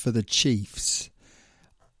gone for the Chiefs,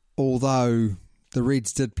 although the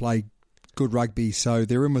Reds did play good rugby, so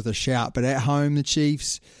they're in with a shout. But at home, the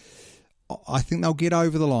Chiefs, I think they'll get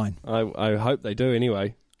over the line. I hope they do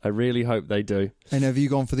anyway. I really hope they do. And have you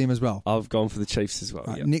gone for them as well? I've gone for the Chiefs as well.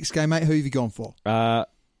 Right, yep. Next game, mate, who have you gone for?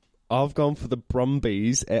 I've gone for the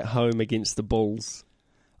Brumbies at home against the Bulls.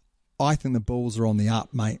 I think the Bulls are on the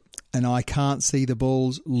up, mate, and I can't see the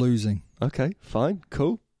Bulls losing. Okay, fine,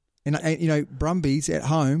 cool. And you know, Brumbies at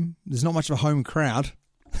home, there's not much of a home crowd.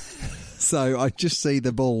 So I just see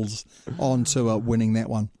the Bulls on tour winning that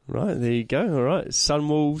one. Right, there you go. All right.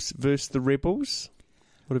 Sunwolves versus the Rebels.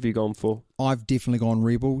 What have you gone for? I've definitely gone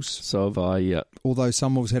Rebels. So have I, yeah. Although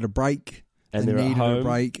Sunwolves had a break. And they they're needed at home. a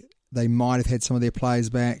break. They might have had some of their players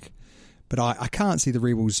back. But I can't see the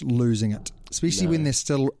Rebels losing it. Especially when they're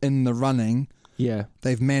still in the running. Yeah.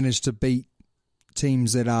 They've managed to beat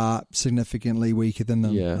teams that are significantly weaker than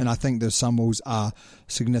them. Yeah. And I think the Sunwolves are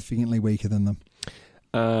significantly weaker than them.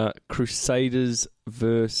 Crusaders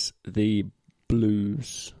versus the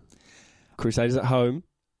Blues. Crusaders at home.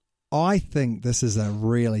 I think this is a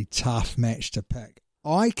really tough match to pick.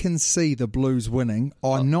 I can see the Blues winning.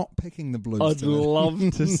 I'm not picking the Blues I'd to win. love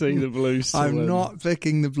to see the Blues to win. I'm not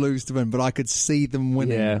picking the Blues to win, but I could see them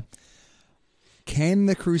winning. Yeah. Can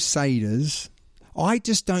the Crusaders... I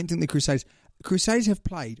just don't think the Crusaders have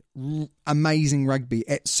played amazing rugby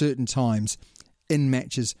at certain times in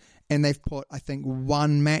matches, and they've put, I think,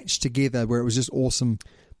 one match together where it was just awesome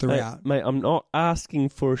throughout. Mate, I'm not asking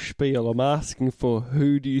for a spiel. I'm asking for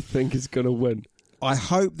who do you think is going to win? I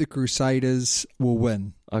hope the Crusaders will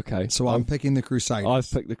win. Okay. So I'm picking the Crusaders.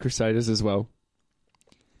 I've picked the Crusaders as well.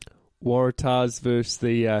 Waratahs versus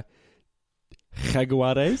the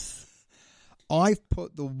Jaguares. I've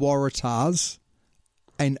put the Waratahs,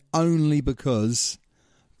 and only because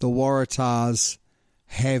the Waratahs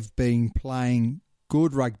have been playing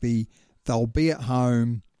good rugby. They'll be at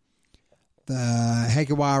home. The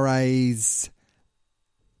Jaguares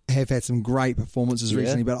have had some great performances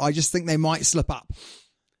recently, but I just think they might slip up.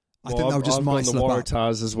 I think they'll just might slip up. I've gone the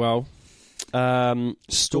Waratahs as well.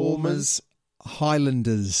 Stormers,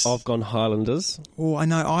 Highlanders. I've gone Highlanders. Oh, I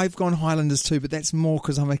know. I've gone Highlanders too, but that's more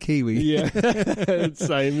because I'm a Kiwi. Yeah,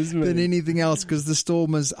 same as me. Than anything else, because the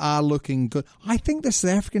Stormers are looking good. I think the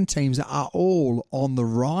South African teams are all on the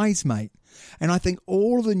rise, mate. And I think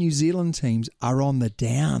all of the New Zealand teams are on the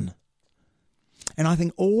down. And I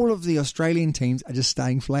think all of the Australian teams are just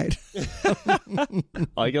staying flat.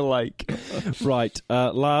 I get like. Right,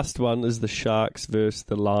 last one is the Sharks versus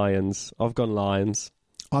the Lions. I've gone Lions.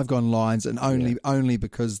 I've gone Lions, and only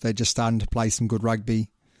because they're just starting to play some good rugby.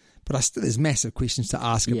 But there's massive questions to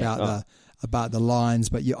ask about the Lions.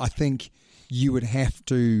 But I think you would have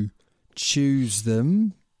to choose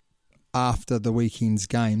them after the weekend's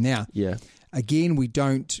game. Now, again, we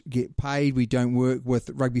don't get paid. We don't work with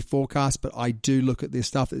Rugby Forecast, but I do look at their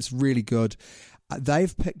stuff. It's really good.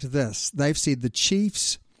 They've picked this. They've said the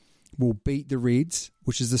Chiefs will beat the Reds,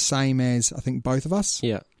 which is the same as, I think, both of us.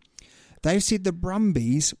 Yeah. They've said the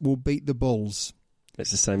Brumbies will beat the Bulls.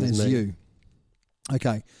 That's the same as me. You.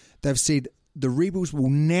 Okay. They've said the Rebels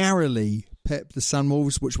will narrowly pip the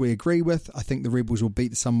Sunwolves, which we agree with. I think the Rebels will beat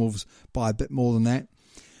the Sunwolves by a bit more than that.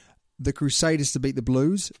 The Crusaders to beat the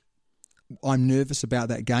Blues. I'm nervous about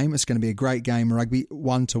that game. It's going to be a great game of rugby,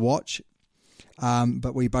 one to watch.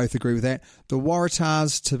 But we both agree with that. The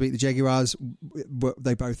Waratahs to beat the Jaguars,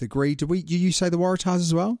 they both agree. Did you say the Waratahs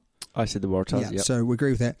as well? I said the Waratahs, Yeah, yep. so we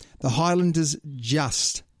agree with that. The Highlanders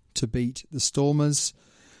just to beat the Stormers.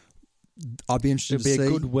 I'd be interested to see. It'd be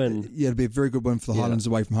a good win. Yeah, it'd be a very good win for the Highlanders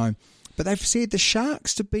away from home. But they've said the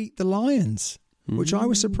Sharks to beat the Lions, which I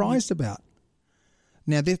was surprised about.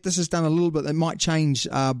 Now, this has done a little bit. It might change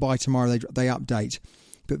by tomorrow. They update.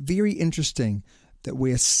 But very interesting that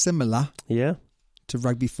we're similar to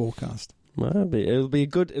Rugby Forecast. Well, it'll be a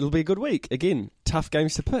good week. Again, tough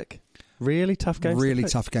games to pick. Really tough games to pick. Really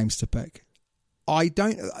tough games to pick.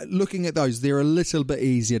 Looking at those, they're a little bit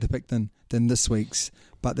easier to pick than this week's,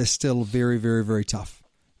 but they're still very, very, very tough.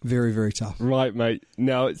 Very, very tough. Right, mate.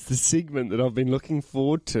 Now it's the segment that I've been looking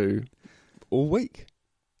forward to all week.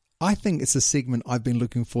 I think it's a segment I've been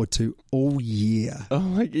looking forward to all year. Oh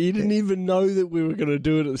my God, you didn't even know that we were going to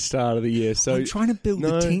do it at the start of the year. So I'm trying to build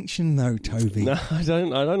the tension though, Toby. No, I don't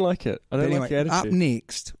like it. I don't like the attitude. Up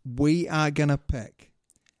next, we are going to pick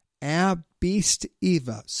our best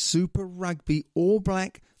ever Super Rugby All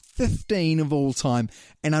Black 15 of all time.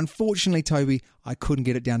 And unfortunately, Toby, I couldn't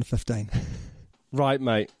get it down to 15. Right,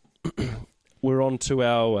 mate. We're on to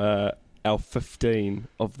our 15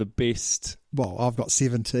 of the best. Well, I've got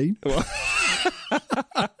 17.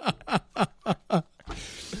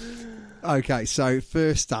 Okay, so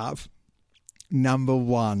first up, number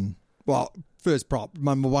one. Well, first prop,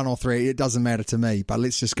 number 1 or 3, it doesn't matter to me, but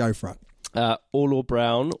let's just go for it. All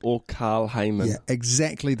Brown or Carl Heyman? Yeah,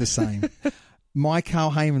 exactly the same. My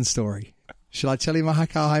Carl Heyman story. Should I tell you my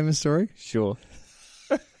Carl Heyman story? Sure.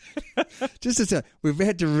 Just to tell, we've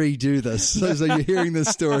had to redo this, so you're hearing this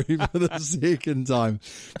story for the second time.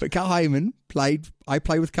 But Carl Heyman I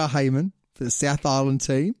played with Carl Heyman for the South Island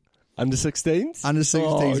team. Under 16s? Under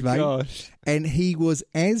 16s, mate. Gosh. And he was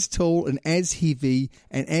as tall and as heavy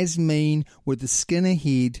and as mean with the skin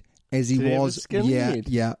ahead as he was.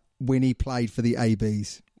 Yeah, when he played for the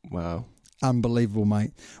ABs. Wow. Unbelievable,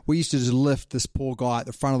 mate. We used to just lift this poor guy at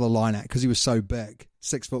the front of the line out because he was so big,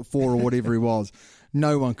 6'4" or whatever he was.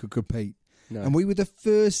 No one could compete. No. And we were the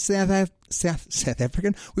first South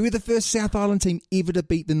African. We were the first South Island team ever to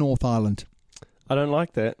beat the North Island. I don't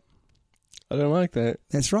like that.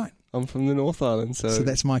 That's right. I'm from the North Island, so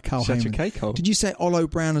that's my Carl shut Heyman. your cake hole. Did you say Olo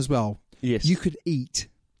Brown as well? Yes. You could eat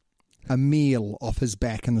a meal off his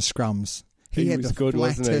back in the scrums. He had the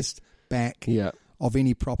flattest back of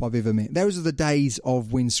any prop I've ever met. Those are the days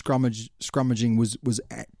of when scrummaging was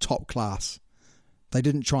at top class. They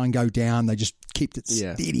didn't try and go down. They just kept it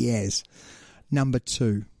steady as. Number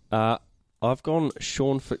 2. I've gone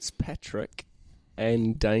Sean Fitzpatrick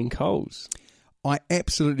and Dane Coles. I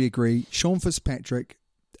absolutely agree. Sean Fitzpatrick,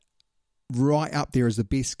 right up there as the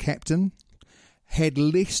best captain, had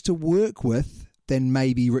less to work with than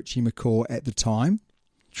maybe Richie McCaw at the time.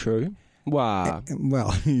 True. Wow.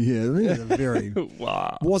 Well, yeah, very.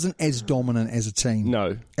 Wow. Wasn't as dominant as a team.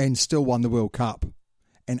 No. And still won the World Cup.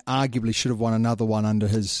 And arguably should have won another one under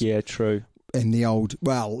his... Yeah, true. And the old...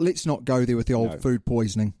 Well, let's not go there with the old food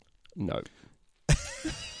poisoning. No.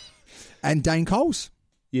 And Dane Coles.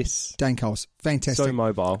 Yes. Dane Coles. Fantastic. So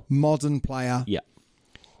mobile. Modern player. Yeah.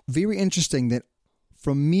 Very interesting that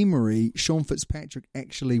from memory, Sean Fitzpatrick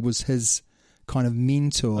actually was his kind of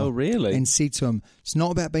mentor. Oh, really? And said to him, it's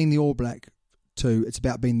not about being the All Black too, it's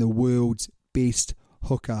about being the world's best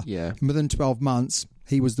hooker. Yeah. And within 12 months,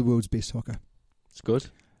 he was the world's best hooker. It's good.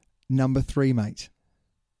 Number 3, mate.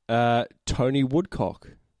 Tony Woodcock.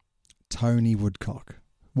 Tony Woodcock.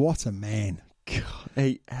 What a man. God,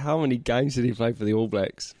 hey, how many games did he play for the All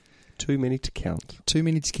Blacks? Too many to count. Too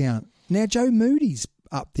many to count. Now, Joe Moody's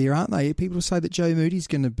up there, aren't they? People say that Joe Moody's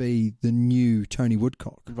going to be the new Tony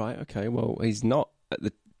Woodcock. Right, okay. Well, he's not at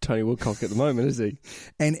the Tony Woodcock at the moment, is he?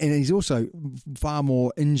 And he's also far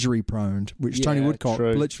more injury prone, which Tony Woodcock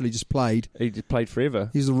literally just played. He just played forever.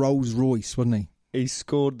 He was the Rolls Royce, wasn't he? He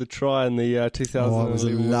scored the try in the 2000. Oh, it was a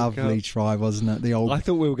lovely try, wasn't it? The old I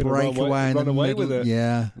thought we were going to run away with it.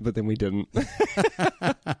 Yeah. But then we didn't.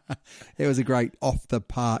 It was a great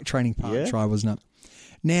off-the-park, training park try, wasn't it?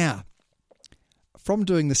 Now, from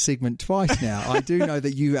doing the segment twice now, I do know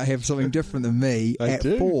that you have something different than me at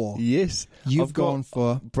 4. Yes. You've gone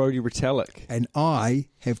for Brodie Retallick. And I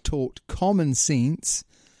have talked common sense.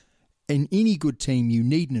 In any good team, you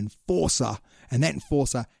need an enforcer, and that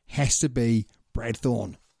enforcer has to be Brad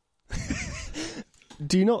Thorne.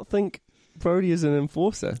 Do you not think Brodie is an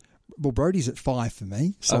enforcer? Well, Brodie's at 5 for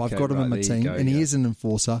me, so okay, I've got him in my team, and he is an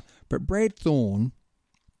enforcer. But Brad Thorne,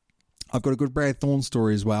 I've got a good Brad Thorne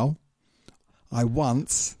story as well. I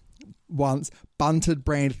once bunted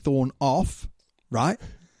Brad Thorne off, right?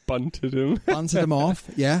 Bunted him. Bunted him off,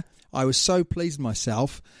 yeah. I was so pleased with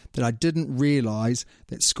myself that I didn't realise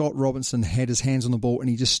that Scott Robinson had his hands on the ball and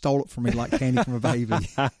he just stole it from me like candy from a baby.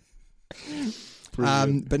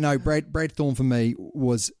 But no, Brad Thorne for me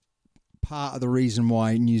was part of the reason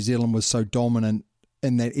why New Zealand was so dominant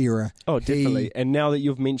in that era. Oh, definitely. And now that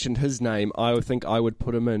you've mentioned his name, I would think I would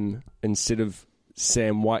put him in instead of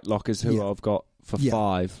Sam Whitelockers, who I've got for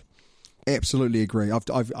 5. Absolutely agree.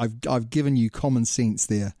 I've given you common sense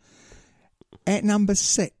there. At number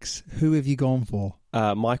 6, who have you gone for?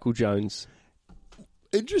 Michael Jones.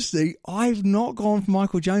 Interesting. I've not gone for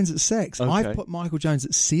Michael Jones at 6. Okay. I've put Michael Jones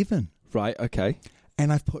at 7. Right, okay.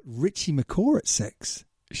 And I've put Richie McCaw at 6.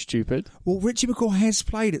 Stupid. Well, Richie McCaw has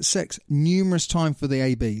played at 6 numerous times for the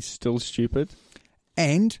ABs. Still stupid.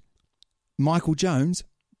 And Michael Jones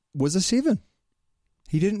was a 7.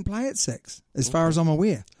 He didn't play at 6, as far as I'm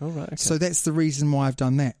aware. Oh, right, okay. So that's the reason why I've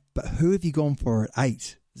done that. But who have you gone for at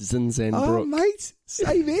 8? Zinzan Oh, Brook. mate,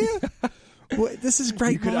 same here. Well, this is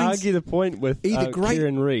great. You could argue the point with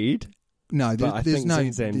Kieran Reid. No, but I there's think no.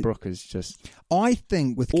 Zinzan Brook is just... I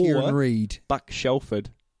think with Kieran Reid... Buck Shelford.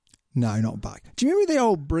 No, not Buck. Do you remember the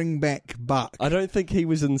old bring back Buck? I don't think he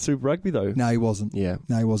was in Super Rugby, though. No, he wasn't. Yeah.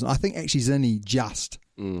 No, he wasn't. I think actually Zinni just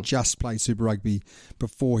played Super Rugby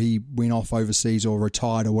before he went off overseas or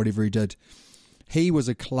retired or whatever he did. He was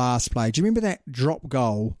a class player. Do you remember that drop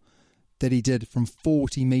goal that he did from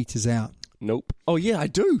 40 metres out? Nope. Oh, yeah, I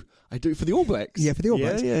do. I do, for the All Blacks. Yeah, for the All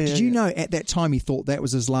Blacks. Did you know at that time he thought that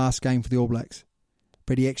was his last game for the All Blacks?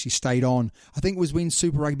 But he actually stayed on. I think it was when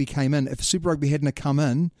Super Rugby came in. If Super Rugby hadn't come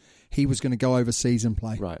in, he was going to go overseas and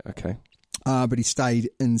play. Right, okay. But he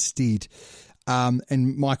stayed instead.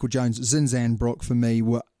 And Michael Jones, Zinzan Brook, for me,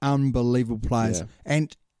 were unbelievable players. Yeah.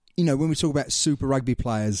 And, you know, when we talk about Super Rugby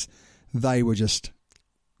players, they were just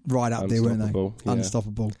right up there, weren't they? Yeah.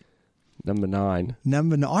 Unstoppable. Number 9.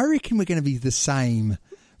 I reckon we're going to be the same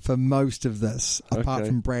for most of this, apart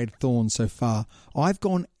from Brad Thorne so far. I've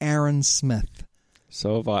gone Aaron Smith.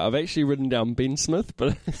 So have I. I've actually written down Ben Smith,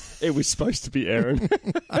 but it was supposed to be Aaron.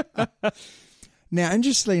 Now,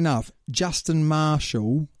 interestingly enough, Justin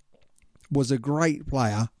Marshall was a great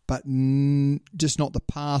player, but just not the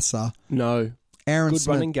passer. No. Aaron Good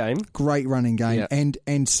Smith, running game. Great running game,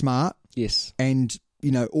 and smart. Yes. And,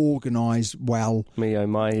 you know, organised well. Me, oh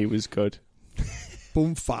my, he was good.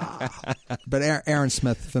 Boom, far. But Aaron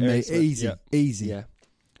Smith, for me, Smith, easy. Yeah.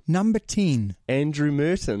 Number 10. Andrew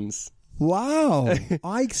Mertens. Wow.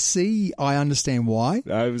 I understand why.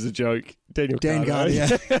 No, it was a joke. Dan Carter,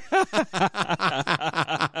 yeah.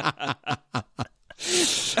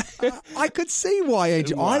 I could see why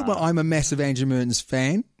Andrew. Wow. I'm a massive Andrew Mertens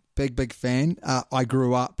fan. Big fan. I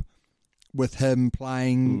grew up with him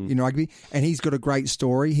playing in rugby, and he's got a great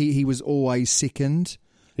story. He was always second.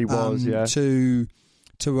 He was, to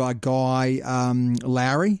a guy,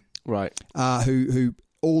 Lowry, right? Who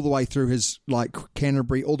all the way through his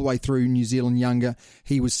Canterbury, all the way through New Zealand younger,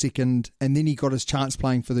 he was second, and then he got his chance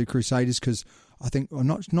playing for the Crusaders because I think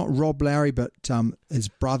not Rob Lowry, but his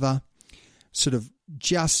brother sort of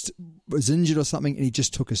just was injured or something, and he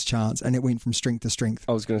just took his chance, and it went from strength to strength.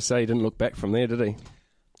 I was going to say he didn't look back from there, did he?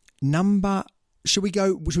 Should we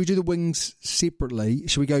do the wings separately?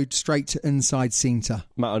 Should we go straight to inside centre?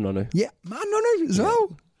 Ma'anonu. Yeah, Ma'anonu as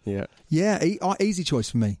well. Yeah. Yeah, easy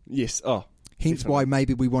choice for me. Yes. Oh. Hence definitely. why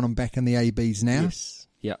maybe we want him back in the ABs now. Yes.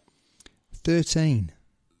 Yeah. 13.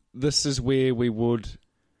 This is where we would...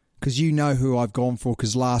 Because you know who I've gone for,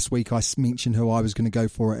 because last week I mentioned who I was going to go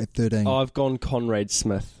for at 13. I've gone Conrad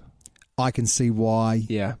Smith. I can see why.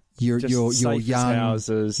 Yeah. You're young. You're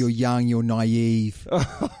young. You're naive.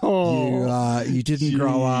 You didn't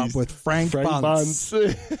grow up with Frank Bunce.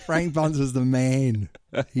 Frank Bunce was the man.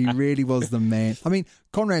 He really was the man. I mean,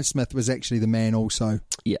 Conrad Smith was actually the man also.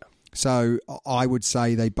 Yeah. So I would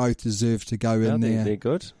say they both deserve to go in there. They're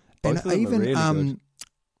good. Both And even really good.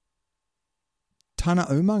 Tana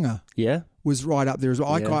Umanga was right up there as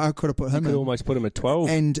well. Yeah. I could have put him in. You could almost put him at 12.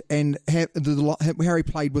 And Harry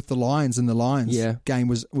played with the Lions in the Lions game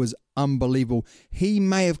was unbelievable. He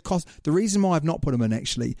may have cost... The reason why I've not put him in,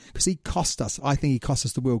 actually, because he cost us. I think he cost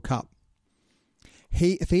us the World Cup.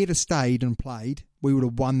 If he had stayed and played, we would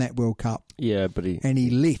have won that World Cup. Yeah, but he... And he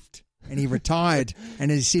left. And he retired.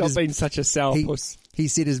 And he said... Stop being such a sourpuss. He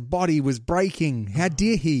said his body was breaking. How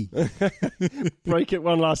dare he? Break it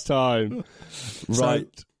one last time. Right.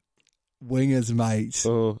 So, wingers, mate.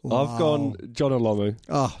 Oh, wow. I've gone John Olomu.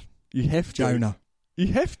 Oh, you have to. Jonah. You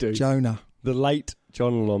have to. Jonah. The late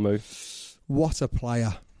John Olomu. What a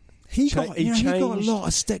player. He got a lot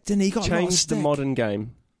of stick, didn't he? He got a lot of stick. Changed the modern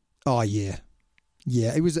game. Oh, yeah.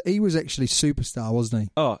 Yeah, he was actually superstar, wasn't he?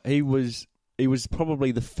 Oh, he was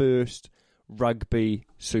probably the first rugby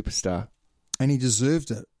superstar. And he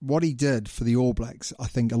deserved it. What he did for the All Blacks, I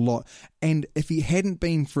think, a lot. And if he hadn't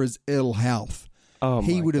been for his ill health,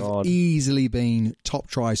 he would have easily been top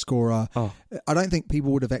try scorer. Oh. I don't think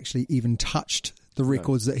people would have actually even touched the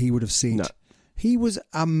records that he would have set. No. He was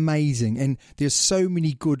amazing. And there's so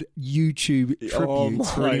many good YouTube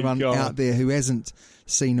tributes for anyone out there who hasn't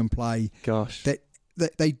seen him play. Gosh. That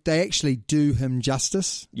they actually do him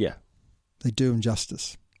justice. Yeah. They do him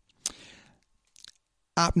justice.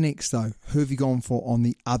 Up next, though, who have you gone for on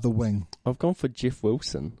the other wing? I've gone for Jeff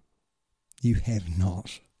Wilson. You have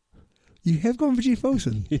not. You have gone for Jeff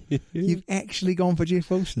Wilson? You've actually gone for Jeff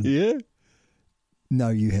Wilson? Yeah. No,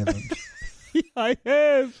 you haven't. I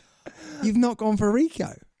have. You've not gone for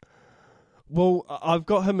Rico. Well, I've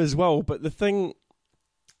got him as well, but the thing,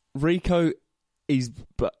 Rico, he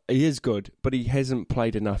is good, but he hasn't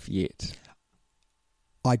played enough yet.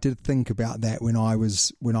 I did think about that when I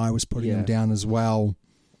was putting him down as well,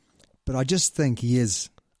 but I just think he is.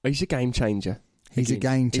 He's a game changer. He's a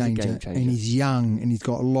game changer, and he's young, and he's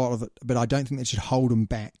got a lot of it, but I don't think that should hold him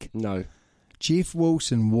back. No. Jeff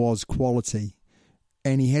Wilson was quality,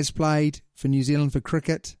 and he has played for New Zealand for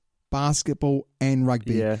cricket, basketball, and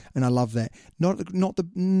rugby, and I love that. Not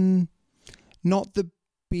the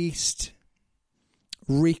best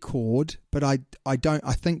record, but I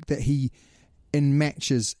think that he, in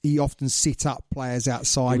matches, he often set up players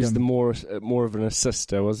outside him. He was more of an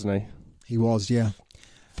assister, wasn't he? He was, yeah.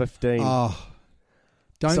 15. Oh.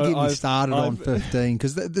 Don't get me started on 15,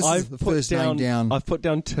 because this is the first name down. I've put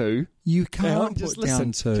down 2. You can't put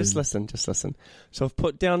down 2. Just listen. So I've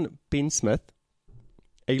put down Ben Smith.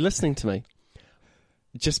 Are you listening to me?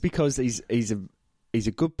 Just because he's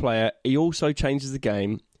a good player, he also changes the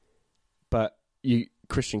game. But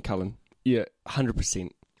Christian Cullen,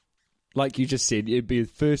 100%. Like you just said, it'd be the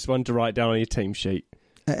first one to write down on your team sheet.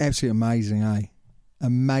 Absolutely amazing, eh?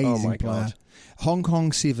 Amazing player. God. Hong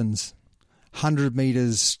Kong Sevens, 100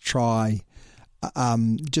 metres try,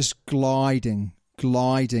 just gliding.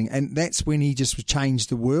 And that's when he just changed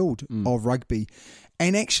the world of rugby.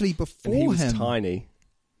 And actually before he was him... tiny.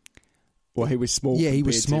 Well, he was small he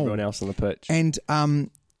was small. To everyone else on the pitch. And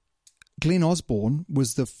Glenn Osborne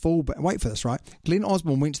was the fullback. Wait for this, right? Glenn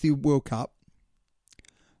Osborne went to the World Cup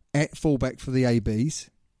at fullback for the ABs,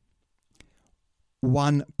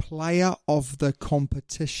 won player of the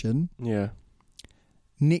competition. Yeah.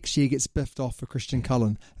 Next year gets biffed off for Christian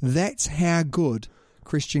Cullen. That's how good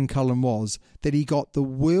Christian Cullen was, that he got the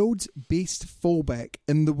world's best fullback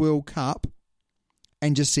in the World Cup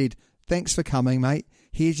and just said, thanks for coming, mate.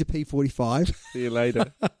 Here's your P45. See you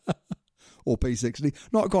later. Or P60.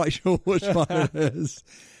 Not quite sure which one it is.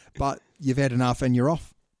 But you've had enough and you're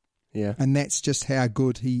off. Yeah. And that's just how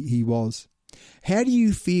good he was. How do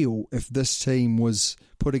you feel if this team was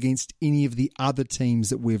put against any of the other teams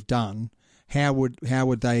that we've done? How would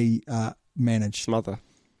they manage? Smother.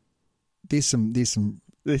 There's some,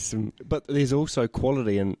 but there's also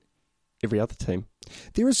quality in every other team.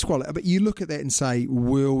 There is quality, but you look at that and say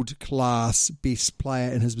world class, best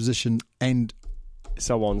player in his position, and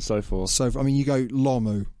so on and so forth. So I mean, you go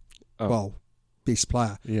Lomu, well, best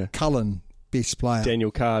player. Yeah. Cullen, best player.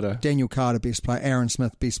 Daniel Carter, best player. Aaron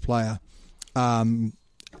Smith, best player. Carl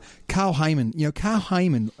Heyman. Carl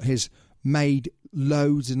Heyman has made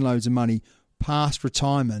loads and loads of money past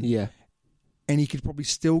retirement. Yeah. And he could probably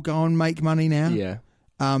still go and make money now. Yeah.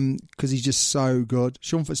 Because he's just so good.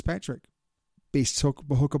 Sean Fitzpatrick, best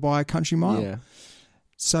hooker by a country mile. Yeah.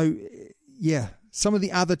 So, yeah, some of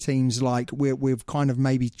the other teams, like we've kind of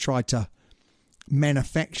maybe tried to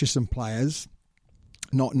manufacture some players.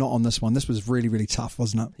 Not on this one. This was really, really tough,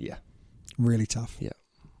 wasn't it? Yeah. Really tough. Yeah.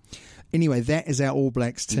 Anyway, that is our All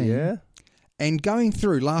Blacks team. Yeah. And going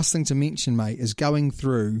through, last thing to mention, mate, is going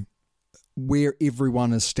through where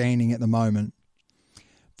everyone is standing at the moment.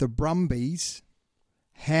 The Brumbies,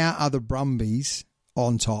 how are the Brumbies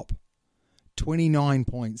on top? 29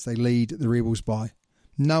 points they lead the Rebels by.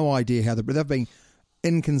 No idea how they've been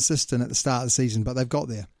inconsistent at the start of the season, but they've got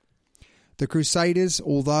there. The Crusaders,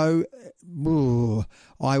 although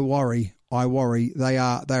I worry, they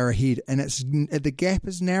are ahead, and the gap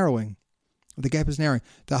is narrowing. The gap is narrowing.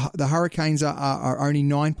 The Hurricanes are only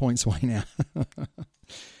 9 points away now.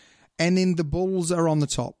 And then the Bulls are on the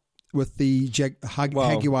top with the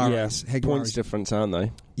Jaguares. Yeah, points difference, aren't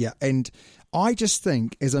they? Yeah, and I just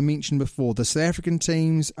think, as I mentioned before, the South African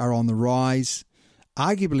teams are on the rise.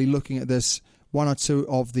 Arguably, looking at this, one or two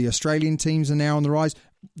of the Australian teams are now on the rise.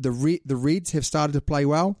 The Reds have started to play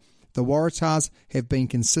well. The Waratahs have been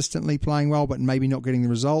consistently playing well, but maybe not getting the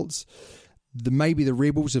results. Maybe the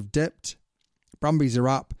Rebels have dipped. Brumbies are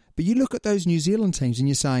up. But you look at those New Zealand teams and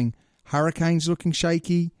you're saying, Hurricanes looking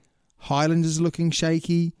shaky, Highlanders looking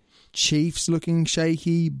shaky, Chiefs looking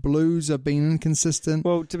shaky, Blues have been inconsistent.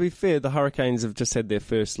 Well, to be fair, the Hurricanes have just had their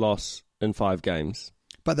first loss in 5 games.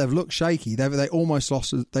 But they've looked shaky. They almost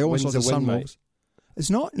lost. They almost lost to Sunwolves. It's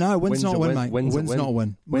not. No, win's not a win, mate. Win's not a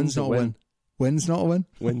win. Win's not a win. Win's not a win.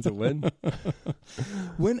 Win's a win.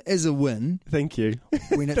 Win is a win. Thank you.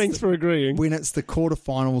 Thanks for agreeing. When it's the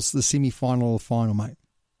quarterfinals, the semi-final, or the final, mate.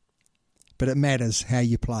 But it matters how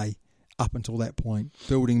you play up until that point.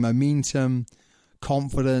 Building momentum,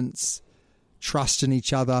 confidence, trust in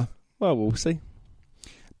each other. Well, we'll see.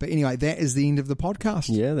 But anyway, that is the end of the podcast.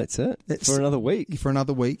 Yeah, that's it. For another week. For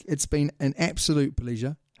another week. It's been an absolute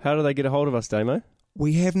pleasure. How do they get a hold of us, Damo?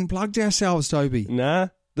 We haven't plugged ourselves, Toby. Nah.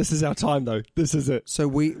 This is our time, though. This is it. So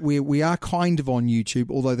we are kind of on YouTube,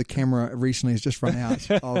 although the camera recently has just run out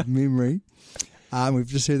of memory. We've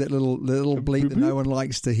just heard that little bleep that no one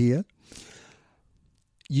likes to hear.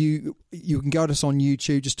 You can go to us on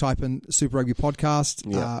YouTube. Just type in Super Rugby Podcast.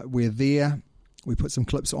 Yeah. We're there. We put some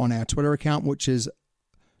clips on our Twitter account, which is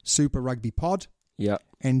Super Rugby Pod. Yeah.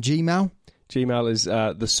 And Gmail. Gmail is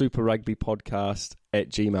the Super Rugby Podcast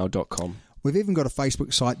 @gmail.com. We've even got a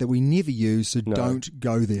Facebook site that we never use, so don't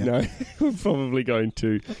go there. No, we're probably going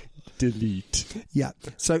to delete. Yeah.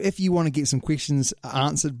 So if you want to get some questions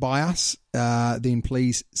answered by us, then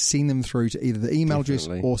please send them through to either the email address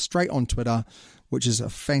or straight on Twitter, which is a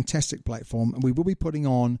fantastic platform. And we will be putting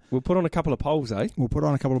on... We'll put on a couple of polls, eh? We'll put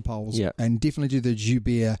on a couple of polls. Yeah. And definitely do the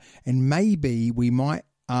Joubert. And maybe we might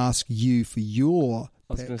ask you for your...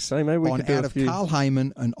 I was going to say, maybe we could do out of Carl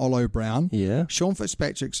Heyman and Olo Brown, Sean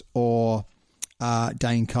Fitzpatrick's or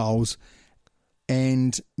Dane Coles,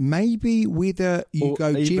 and maybe whether you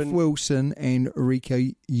go Jeff Wilson and Rico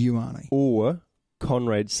Ioane. Or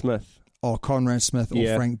Conrad Smith. Or Conrad Smith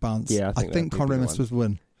or Frank Bunce. Yeah, I think Conrad Smith would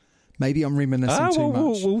win. Maybe I'm reminiscing too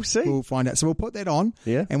much. We'll see. We'll find out. So we'll put that on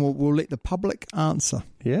and we'll let the public answer.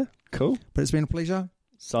 Yeah, cool. But it's been a pleasure.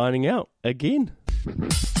 Signing out again.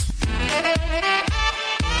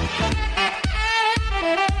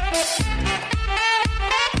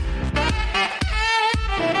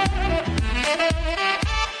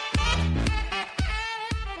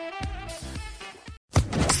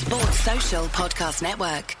 Sports Social Podcast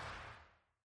Network.